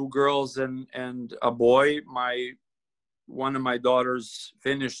 2 girls and a boy. One of my daughters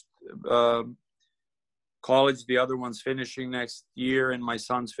finished college, the other one's finishing next year, and my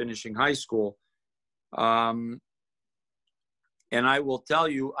son's finishing high school. And I will tell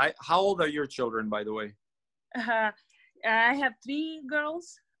you, how old are your children, by the way? I have 3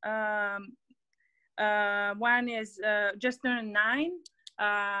 girls. One is just turned 9.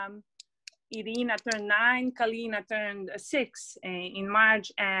 Irina turned 9. Kalina turned 6 in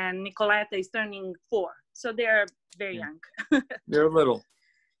March, and Nicoletta is turning 4. So they're very young. They're little.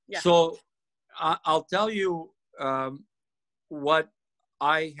 Yeah. So I'll tell you what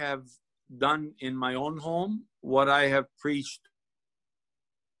I have done in my own home, what I have preached,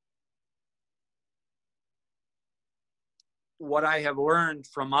 what I have learned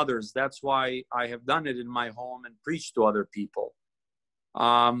from others. That's why I have done it in my home and preached to other people.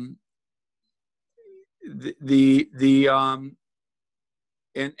 And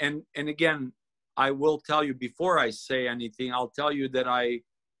again, I will tell you, before I say anything, I'll tell you that I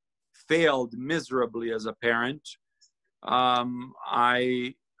failed miserably as a parent. Now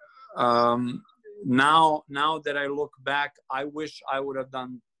that I look back, I wish I would have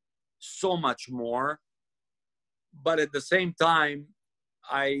done so much more. But at the same time,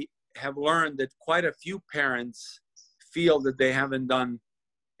 I have learned that quite a few parents feel that they haven't done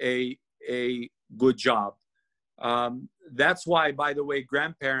a good job. That's why, by the way,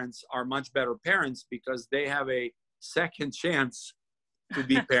 grandparents are much better parents, because they have a second chance to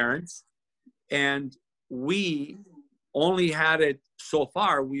be parents. And we only had it so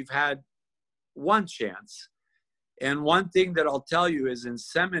far. We've had one chance. And one thing that I'll tell you is, in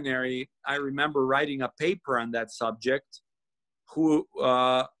seminary, I remember writing a paper on that subject,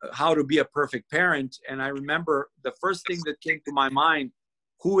 how to be a perfect parent. And I remember the first thing that came to my mind,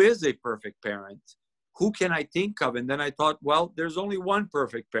 who is a perfect parent? Who can I think of? And then I thought, well, there's only one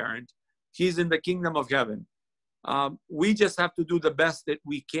perfect parent. He's in the kingdom of heaven. We just have to do the best that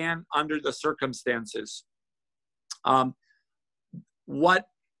we can under the circumstances. What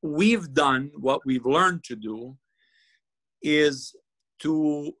we've done, what we've learned to do, is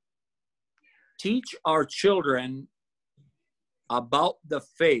to teach our children about the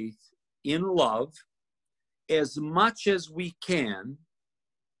faith in love as much as we can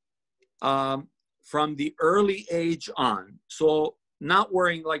from the early age on. So not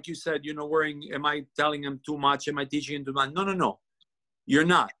worrying, like you said, worrying, am I telling him too much? Am I teaching him too much? No. You're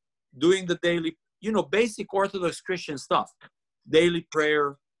not. Doing the daily, basic Orthodox Christian stuff. Daily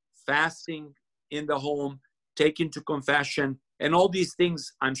prayer, fasting in the home, taking to confession, and all these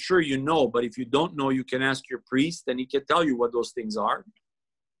things I'm sure you know, but if you don't know, you can ask your priest and he can tell you what those things are.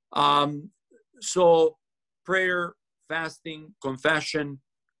 So prayer, fasting, confession,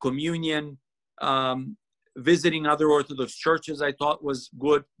 communion, visiting other Orthodox churches I thought was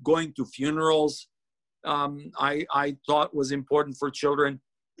good. Going to funerals I thought was important for children.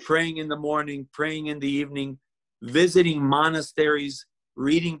 Praying in the morning, praying in the evening, visiting monasteries,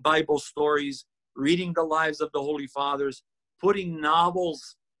 reading Bible stories, reading the lives of the Holy Fathers, putting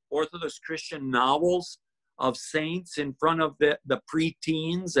novels, Orthodox Christian novels of saints in front of the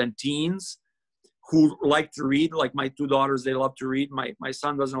pre-teens and teens who like to read. Like my two daughters, they love to read. My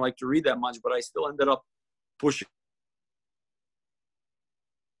son doesn't like to read that much, but I still ended up pushing.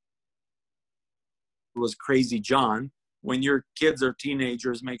 It was Crazy John. When your kids are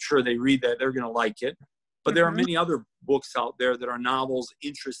teenagers, make sure they read that. They're going to like it. But there are many other books out there that are novels,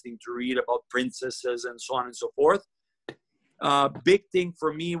 interesting to read about princesses and so on and so forth. Big thing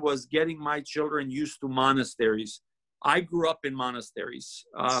for me was getting my children used to monasteries. I grew up in monasteries,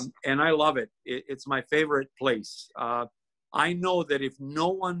 and I love it. It's my favorite place. I know that if no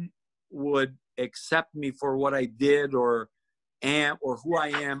one would accept me for what I did or am or who I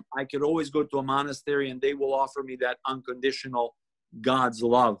am, I could always go to a monastery and they will offer me that unconditional God's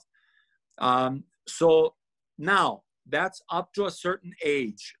love. So now that's up to a certain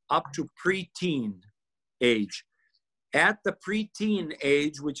age, up to preteen age. At the preteen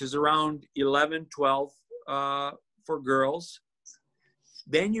age, which is around 11, 12 for girls,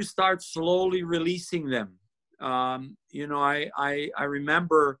 then you start slowly releasing them. I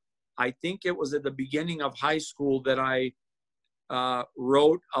remember, I think it was at the beginning of high school that I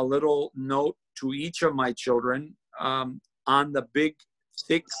wrote a little note to each of my children on the big,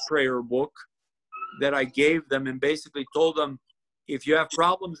 thick prayer book that I gave them, and basically told them, if you have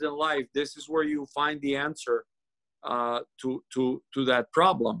problems in life, this is where you find the answer to that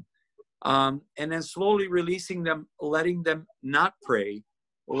problem. And then slowly releasing them, letting them not pray,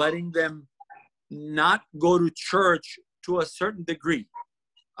 letting them not go to church to a certain degree.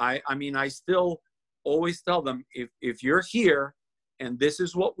 I mean, I still always tell them, if you're here and this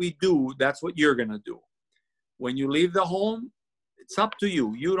is what we do, that's what you're going to do. When you leave the home, it's up to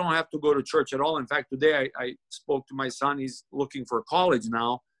you. You don't have to go to church at all. In fact, today I spoke to my son. He's looking for college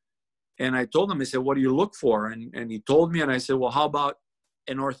now. And I told him, I said, what do you look for? And he told me, and I said, well, how about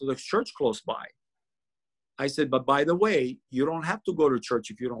an Orthodox church close by? I said, but by the way, you don't have to go to church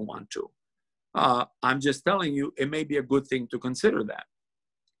if you don't want to. I'm just telling you, it may be a good thing to consider that.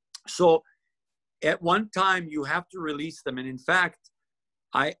 So at one time, you have to release them. And in fact,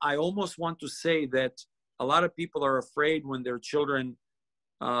 I almost want to say that a lot of people are afraid when their children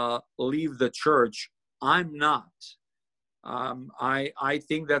leave the church. I'm not. I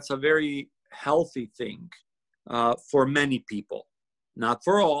think that's a very healthy thing for many people. Not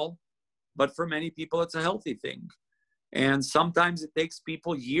for all, but for many people, it's a healthy thing. And sometimes it takes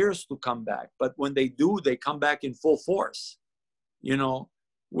people years to come back. But when they do, they come back in full force,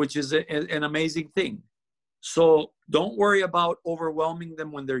 which is an amazing thing. So don't worry about overwhelming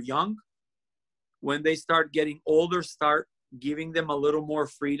them when they're young. When they start getting older, start giving them a little more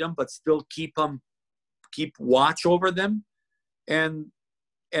freedom, but still keep watch over them. And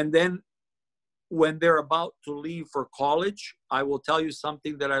then when they're about to leave for college, I will tell you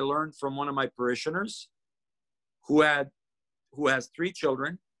something that I learned from one of my parishioners who has 3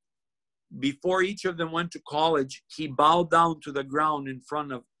 children. Before each of them went to college, he bowed down to the ground in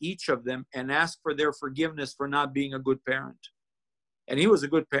front of each of them and asked for their forgiveness for not being a good parent. And he was a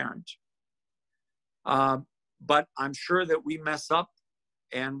good parent. But I'm sure that we mess up,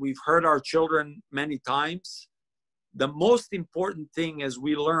 and we've hurt our children many times. The most important thing as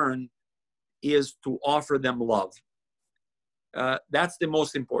we learn is to offer them love. That's the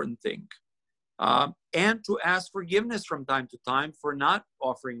most important thing. And to ask forgiveness from time to time for not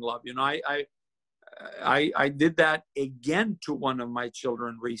offering love. I did that again to one of my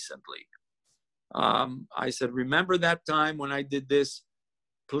children recently. I said, remember that time when I did this?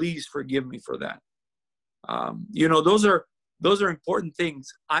 Please forgive me for that. Those are important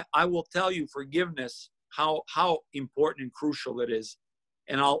things. I will tell you forgiveness, how important and crucial it is.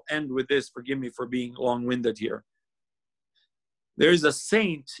 And I'll end with this. Forgive me for being long-winded here. There is a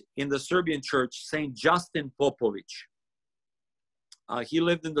saint in the Serbian church, Saint Justin Popovic. He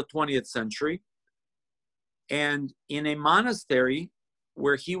lived in the 20th century. And in a monastery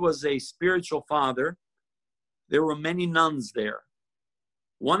where he was a spiritual father, there were many nuns there.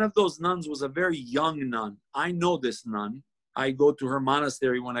 One of those nuns was a very young nun. I know this nun. I go to her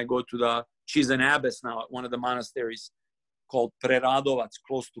monastery when I go to she's an abbess now at one of the monasteries called Prerado. It's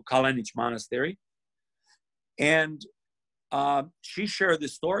close to Kalenic Monastery. And she shared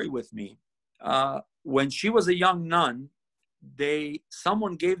this story with me. When she was a young nun,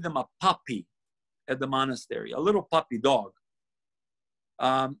 someone gave them a puppy at the monastery, a little puppy dog.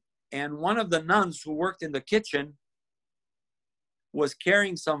 And one of the nuns who worked in the kitchen was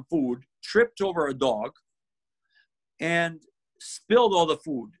carrying some food, tripped over a dog, and spilled all the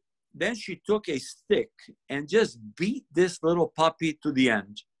food. Then she took a stick and just beat this little puppy to the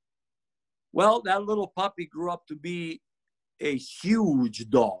end. Well, that little puppy grew up to be a huge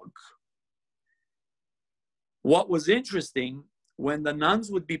dog. What was interesting, when the nuns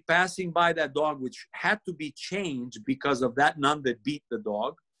would be passing by that dog, which had to be changed because of that nun that beat the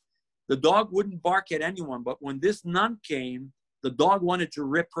dog wouldn't bark at anyone. But when this nun came, the dog wanted to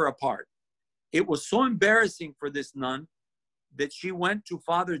rip her apart. It was so embarrassing for this nun that she went to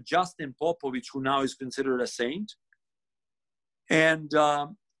Father Justin Popovic, who now is considered a saint. And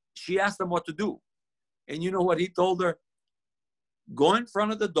she asked him what to do. And you know what he told her? Go in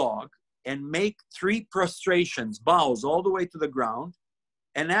front of the dog and make 3 prostrations, bows all the way to the ground,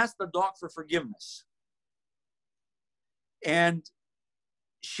 and ask the dog for forgiveness. And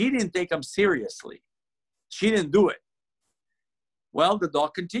she didn't take him seriously. She didn't do it. Well, the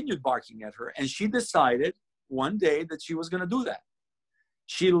dog continued barking at her, and she decided one day that she was going to do that.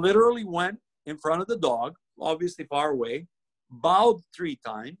 She literally went in front of the dog, obviously far away, bowed 3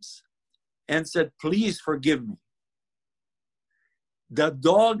 times, and said, "Please forgive me." The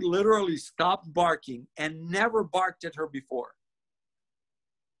dog literally stopped barking and never barked at her before.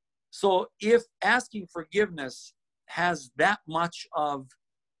 So if asking forgiveness has that much of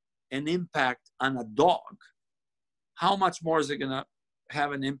an impact on a dog, how much more is it going to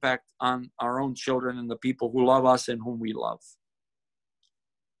have an impact on our own children and the people who love us and whom we love?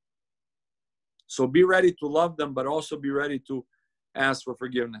 So be ready to love them, but also be ready to ask for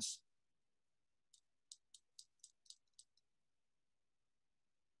forgiveness.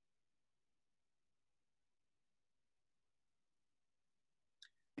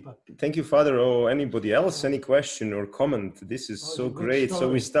 Thank you, Father. Oh, anybody else? Any question or comment? This is so great.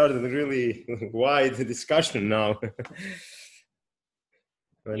 So we started a really wide discussion now.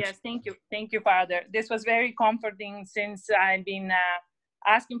 Yes, thank you. Thank you, Father. This was very comforting since I've been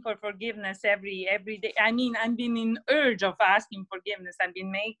asking for forgiveness every day. I mean, I've been in urge of asking forgiveness. I've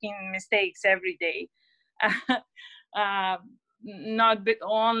been making mistakes every day. Not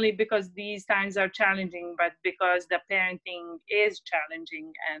only because these times are challenging, but because the parenting is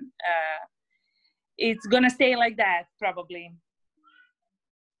challenging, and it's gonna stay like that probably.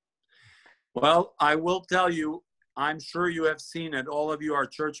 Well, I will tell you, I'm sure you have seen it. All of you are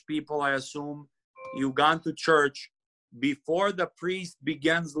church people, I assume. You've gone to church. Before the priest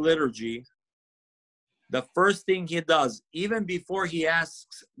begins liturgy, the first thing he does, even before he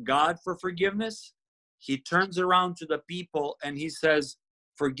asks God for forgiveness, he turns around to the people and he says,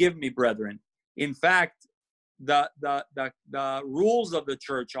 "Forgive me, brethren." In fact, the rules of the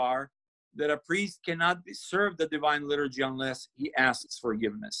church are that a priest cannot serve the divine liturgy unless he asks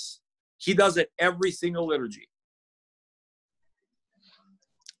forgiveness. He does it every single liturgy.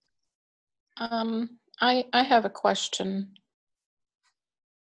 I have a question.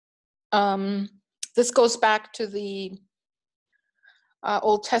 This goes back to the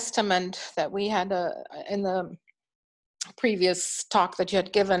Old Testament that we had in the previous talk that you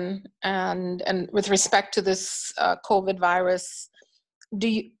had given, and with respect to this COVID virus,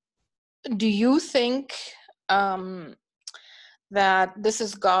 do you think that this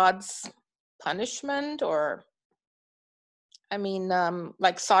is God's punishment, or, I mean,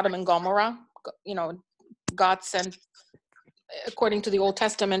 like Sodom and Gomorrah? You know, God sent, according to the Old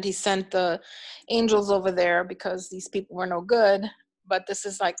Testament, he sent the angels over there because these people were no good. But this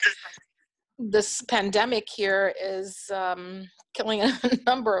is like, this pandemic here is killing a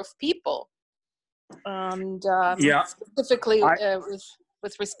number of people. And Yeah. specifically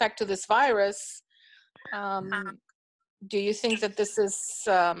with respect to this virus, do you think that this is,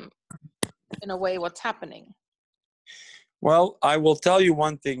 in a way, what's happening? Well, I will tell you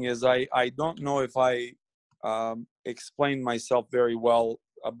one thing is I don't know if I explained myself very well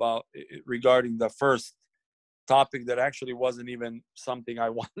about regarding the first topic that actually wasn't even something I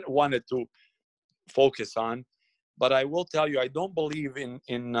wanted to focus on. But I will tell you, I don't believe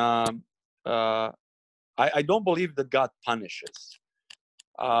I don't believe that God punishes.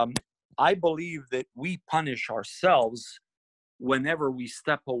 I believe that we punish ourselves whenever we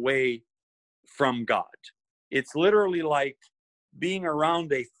step away from God. It's literally like being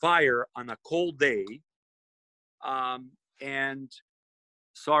around a fire on a cold day, and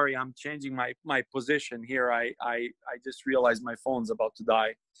sorry, I'm changing my position here. I just realized my phone's about to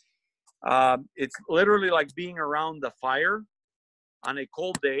die. It's literally like being around the fire on a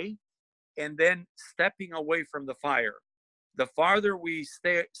cold day and then stepping away from the fire. The farther we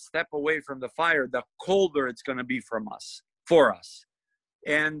step away from the fire, the colder it's going to be for us.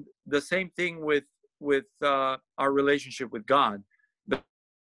 And the same thing with our relationship with God.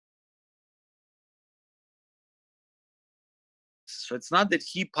 So it's not that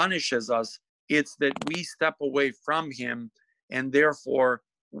he punishes us, it's that we step away from him, and therefore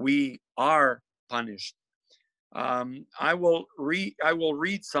we are punished. I will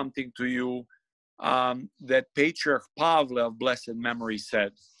read something to you that Patriarch Pavle of blessed memory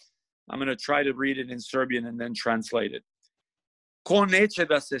said. I'm going to try to read it in Serbian and then translate it. Ko neće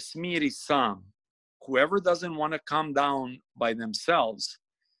da se smiri sam, whoever doesn't want to come down by themselves,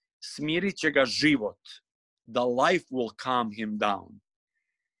 smirit će ga život. The life will calm him down.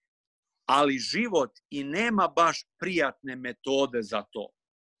 Ali život I nema baš prijatne metode za to.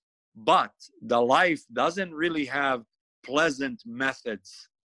 But the life doesn't really have pleasant methods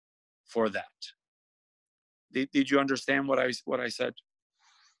for that. Did you understand what I said?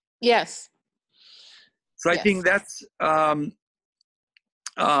 Yes. So I think that's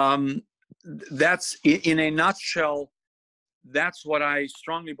in a nutshell. That's what I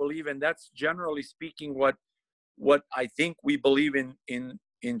strongly believe, and that's generally speaking what I think we believe in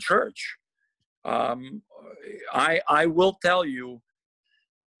church. I will tell you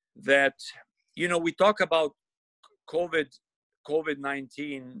that, we talk about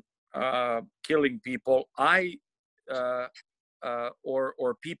COVID-19 killing people,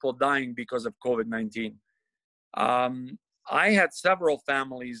 or people dying because of COVID-19. I had several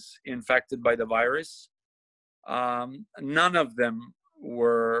families infected by the virus. None of them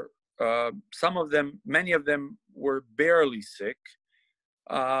were, many of them were barely sick.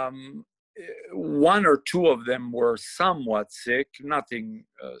 One or two of them were somewhat sick, nothing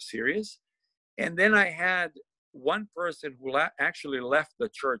serious. And then I had one person who actually left the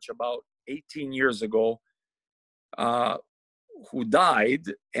church about 18 years ago, who died,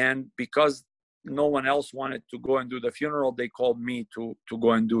 and because no one else wanted to go and do the funeral, they called me to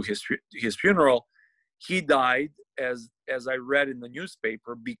go and do his funeral. He died, as I read in the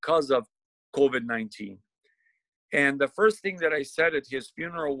newspaper, because of COVID-19. And the first thing that I said at his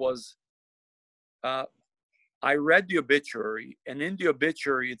funeral was, I read the obituary, and in the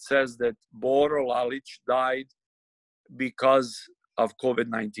obituary it says that Boro Lalic died because of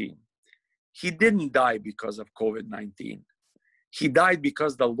COVID-19. He didn't die because of COVID-19. He died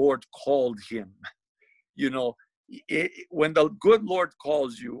because the Lord called him. When the good Lord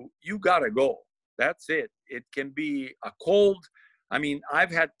calls you, you gotta go. That's it. It can be a cold. I mean,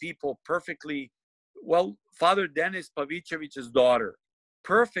 I've had people Father Denis Pavicevic's daughter,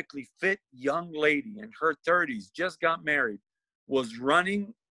 perfectly fit young lady in her 30s, just got married, was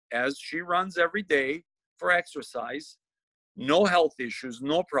running as she runs every day for exercise, no health issues,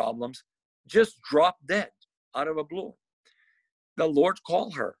 no problems, just dropped dead out of a blue. The Lord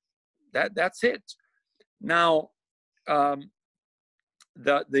called her. That's it. Now,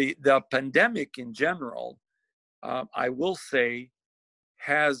 the pandemic in general, I will say,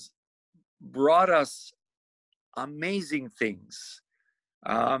 has brought us amazing things.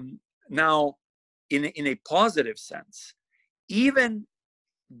 Now, in a positive sense, even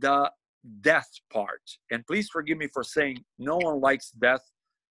the death part, and please forgive me for saying no one likes death.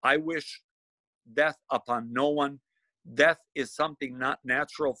 I wish death upon no one. Death is something not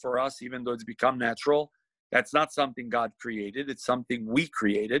natural for us, even though it's become natural. That's not something God created. It's something we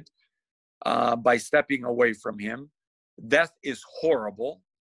created by stepping away from him. Death is horrible.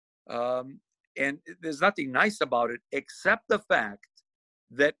 And there's nothing nice about it, except the fact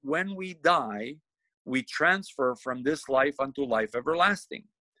that when we die, we transfer from this life unto life everlasting.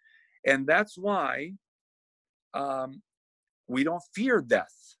 And that's why we don't fear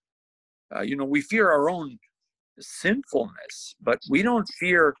death. We fear our own sinfulness, but we don't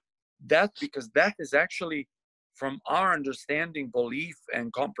fear death, because death is actually, from our understanding, belief,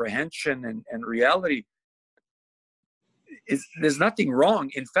 and comprehension and reality, there's nothing wrong.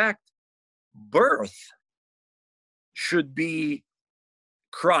 In fact, birth should be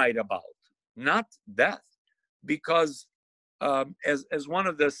cried about, not death, because as one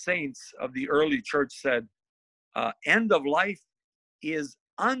of the saints of the early church said, end of life is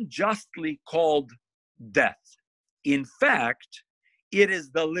unjustly called death. In fact, it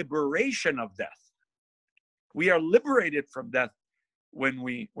is the liberation of death. We are liberated from death when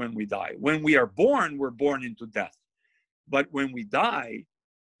we die. When we are born, we're born into death. But when we die,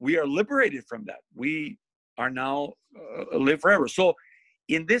 we are liberated from that. We are now live forever. So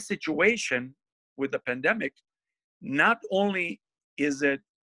in this situation with the pandemic, not only is it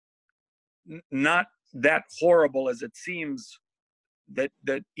not that horrible as it seems,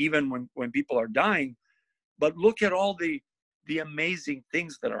 that even when people are dying, but look at all the amazing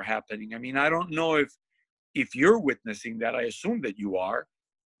things that are happening. I mean, I don't know if you're witnessing that. I assume that you are,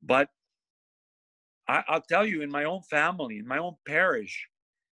 but I'll tell you, in my own family, in my own parish,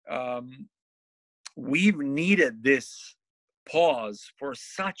 we've needed this pause for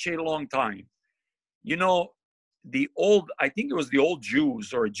such a long time. You know, I think it was the old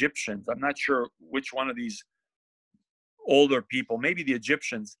Jews or Egyptians, I'm not sure which one of these older people, maybe the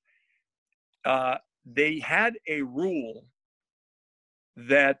Egyptians, they had a rule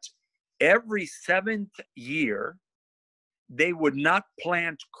that every 7th year, they would not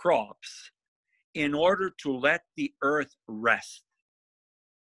plant crops in order to let the earth rest.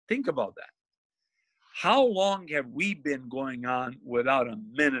 Think about that. How long have we been going on without a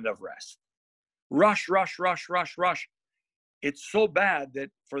minute of rest? Rush, rush, rush, rush, rush. It's so bad that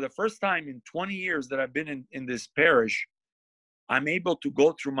for the first time in 20 years that I've been in this parish, I'm able to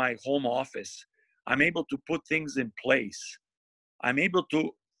go through my home office. I'm able to put things in place. I'm able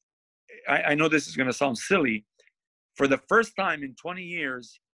to, I know this is going to sound silly, for the first time in 20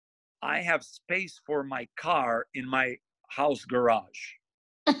 years, I have space for my car in my house garage.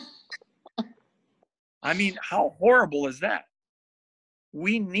 I mean, how horrible is that?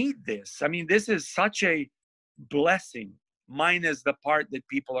 We need this. I mean, this is such a blessing, minus the part that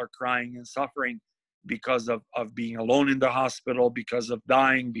people are crying and suffering because of being alone in the hospital, because of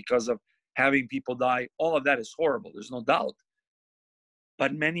dying, because of having people die. All of that is horrible. There's no doubt.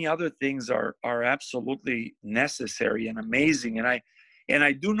 But many other things are absolutely necessary and amazing. And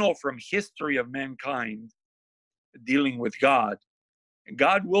I do know from history of mankind dealing with God,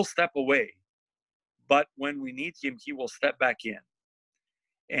 God will step away. But when we need him, he will step back in.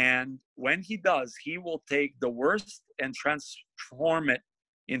 And when he does, he will take the worst and transform it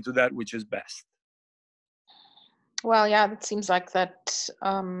into that which is best. Well, yeah, it seems like that.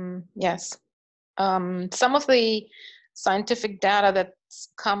 Yes. Some of the scientific data that's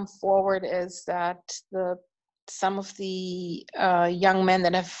come forward is that some of the young men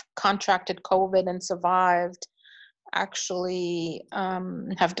that have contracted COVID and survived actually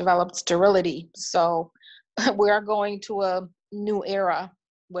have developed sterility. So we are going to a new era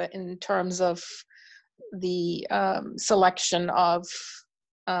in terms of the selection of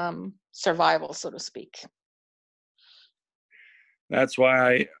survival, so to speak. That's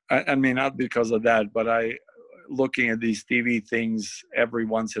why I mean, not because of that, but looking at these TV things every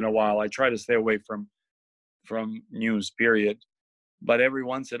once in a while, I try to stay away from news, period. But every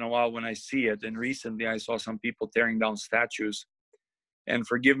once in a while when I see it, and recently I saw some people tearing down statues, and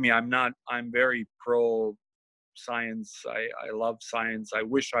forgive me, I'm very pro science. I love science. I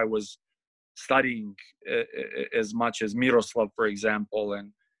wish I was studying as much as Miroslav, for example,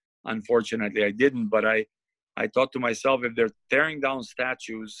 and unfortunately I didn't. But I thought to myself, if they're tearing down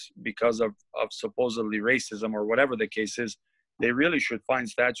statues because of supposedly racism or whatever the case is, they really should find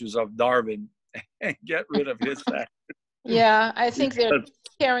statues of Darwin and get rid of his statue. Yeah, I think they're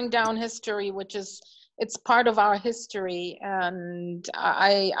tearing down history, which is, it's part of our history. And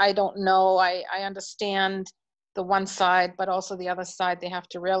I don't know, I understand the one side, but also the other side, they have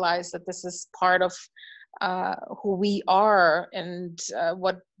to realize that this is part of who we are and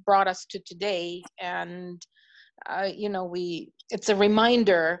what brought us to today. And it's a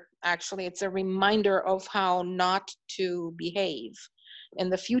reminder, actually, it's a reminder of how not to behave in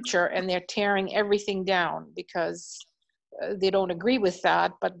the future. And they're tearing everything down because they don't agree with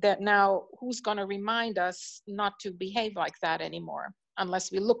that. But that now, who's going to remind us not to behave like that anymore?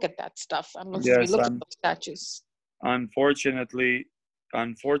 Unless we look at that stuff, unless we look at those statues. Unfortunately,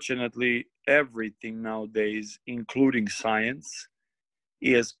 everything nowadays, including science,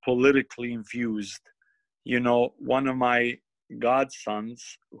 is politically infused. You know, one of my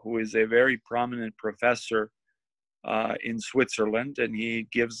godsons, who is a very prominent professor in Switzerland, and he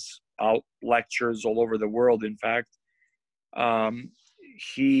gives out lectures all over the world, in fact,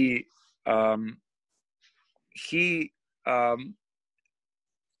 he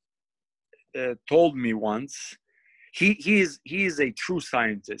told me once, he is a true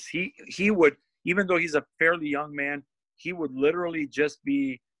scientist. He would, even though he's a fairly young man, he would literally just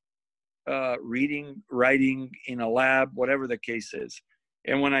be reading, writing in a lab, whatever the case is.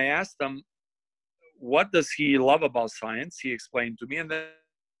 And when I asked him, what does he love about science, he explained to me, and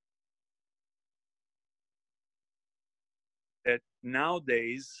that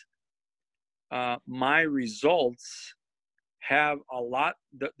nowadays my results have a lot,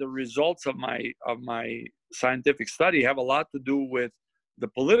 the results of my scientific study have a lot to do with the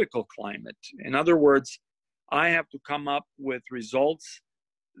political climate. In other words, I have to come up with results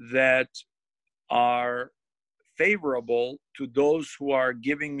that are favorable to those who are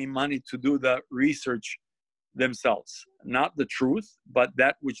giving me money to do the research themselves, not the truth, but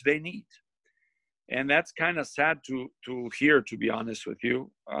that which they need. And that's kind of sad to hear, to be honest with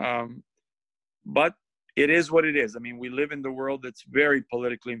you. But it is what it is. I mean, we live in the world that's very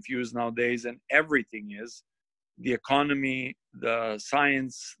politically infused nowadays, and everything is the economy, the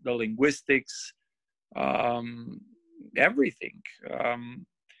science, the linguistics, everything.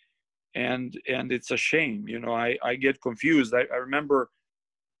 And it's a shame, you know. I get confused. I remember,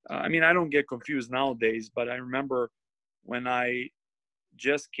 I mean, I don't get confused nowadays, but I remember when I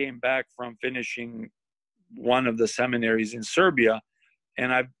just came back from finishing one of the seminaries in Serbia,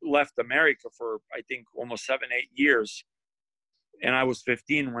 and I've left America for, I think, almost 7-8 years. And I was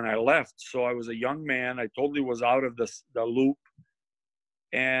 15 when I left. So I was a young man. I totally was out of the loop.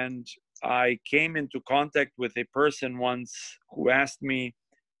 And I came into contact with a person once who asked me,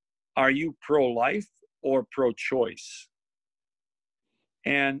 "Are you pro-life or pro-choice?"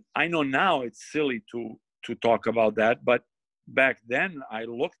 And I know now it's silly to talk about that, but back then I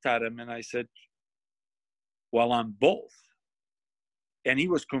looked at him and I said, "Well, I'm both." And he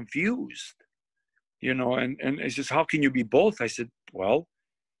was confused, you know, and he says, "How can you be both?" I said, "Well,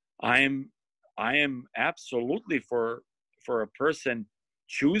 I am absolutely for a person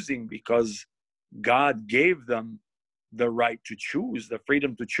choosing, because God gave them the right to choose, the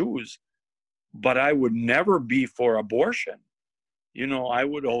freedom to choose. But I would never be for abortion. You know, I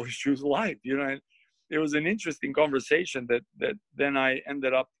would always choose life." You know, it was an interesting conversation that then I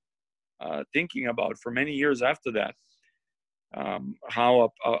ended up thinking about for many years after that.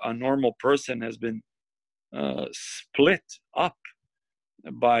 How a normal person has been split up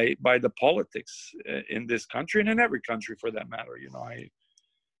by the politics in this country, and in every country for that matter. You know,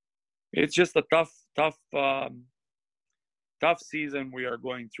 it's just a tough season we are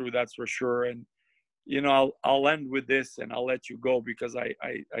going through, that's for sure. And you know, I'll end with this, and I'll let you go, because I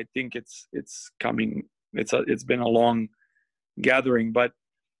think it's coming. It's been a long gathering, but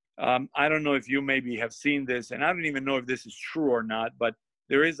I don't know if you maybe have seen this, and I don't even know if this is true or not, but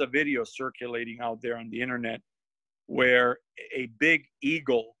there is a video circulating out there on the internet where a big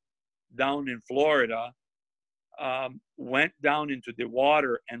eagle down in Florida went down into the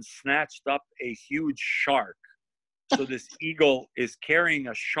water and snatched up a huge shark. So this eagle is carrying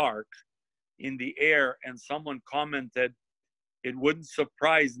a shark in the air, and someone commented, "It wouldn't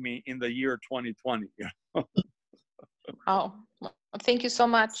surprise me in the year 2020. Oh, thank you so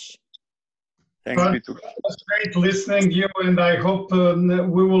much. Thanks be to God. It was great listening to you, and I hope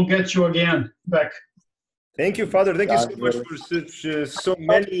we will get you again back. Thank you, Father. Thank you so much for such so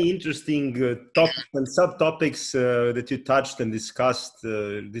many interesting topics and subtopics that you touched and discussed.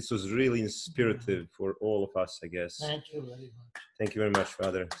 This was really inspirative for all of us, I guess. Thank you very much. Thank you very much,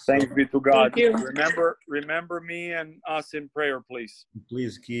 Father. Thanks be to God. Remember me and us in prayer, please.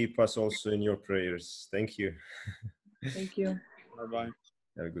 Please keep us also in your prayers. Thank you. Thank you. Bye-bye.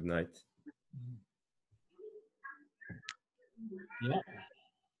 Have a good night. Yeah.